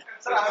सकते हैं.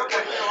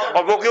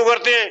 और वो क्यों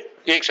करते हैं?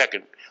 एक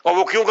सेकंड. और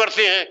वो क्यों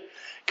करते हैं?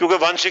 क्योंकि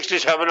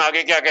 167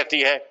 आगे क्या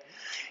कहती है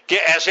कि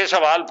ऐसे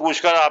सवाल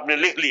पूछकर आपने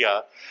लिख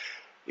लिया,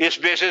 इस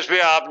बेसिस पे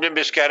आपने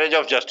मिसकैरेज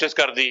ऑफ जस्टिस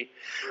कर दी,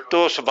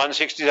 तो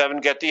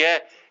 167 कहती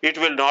है it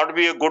will not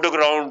be a good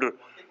ground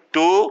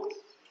to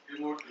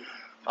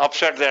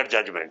upset that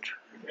judgement.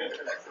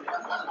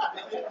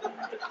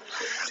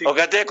 और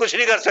कहते हैं कुछ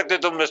नहीं कर सकते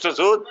तुम मिस्टर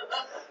सूद,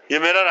 ये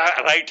मेरा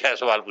राइट है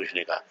सवाल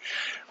पूछने का.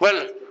 Well,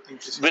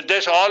 with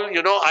this all,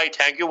 I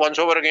thank you once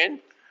over again.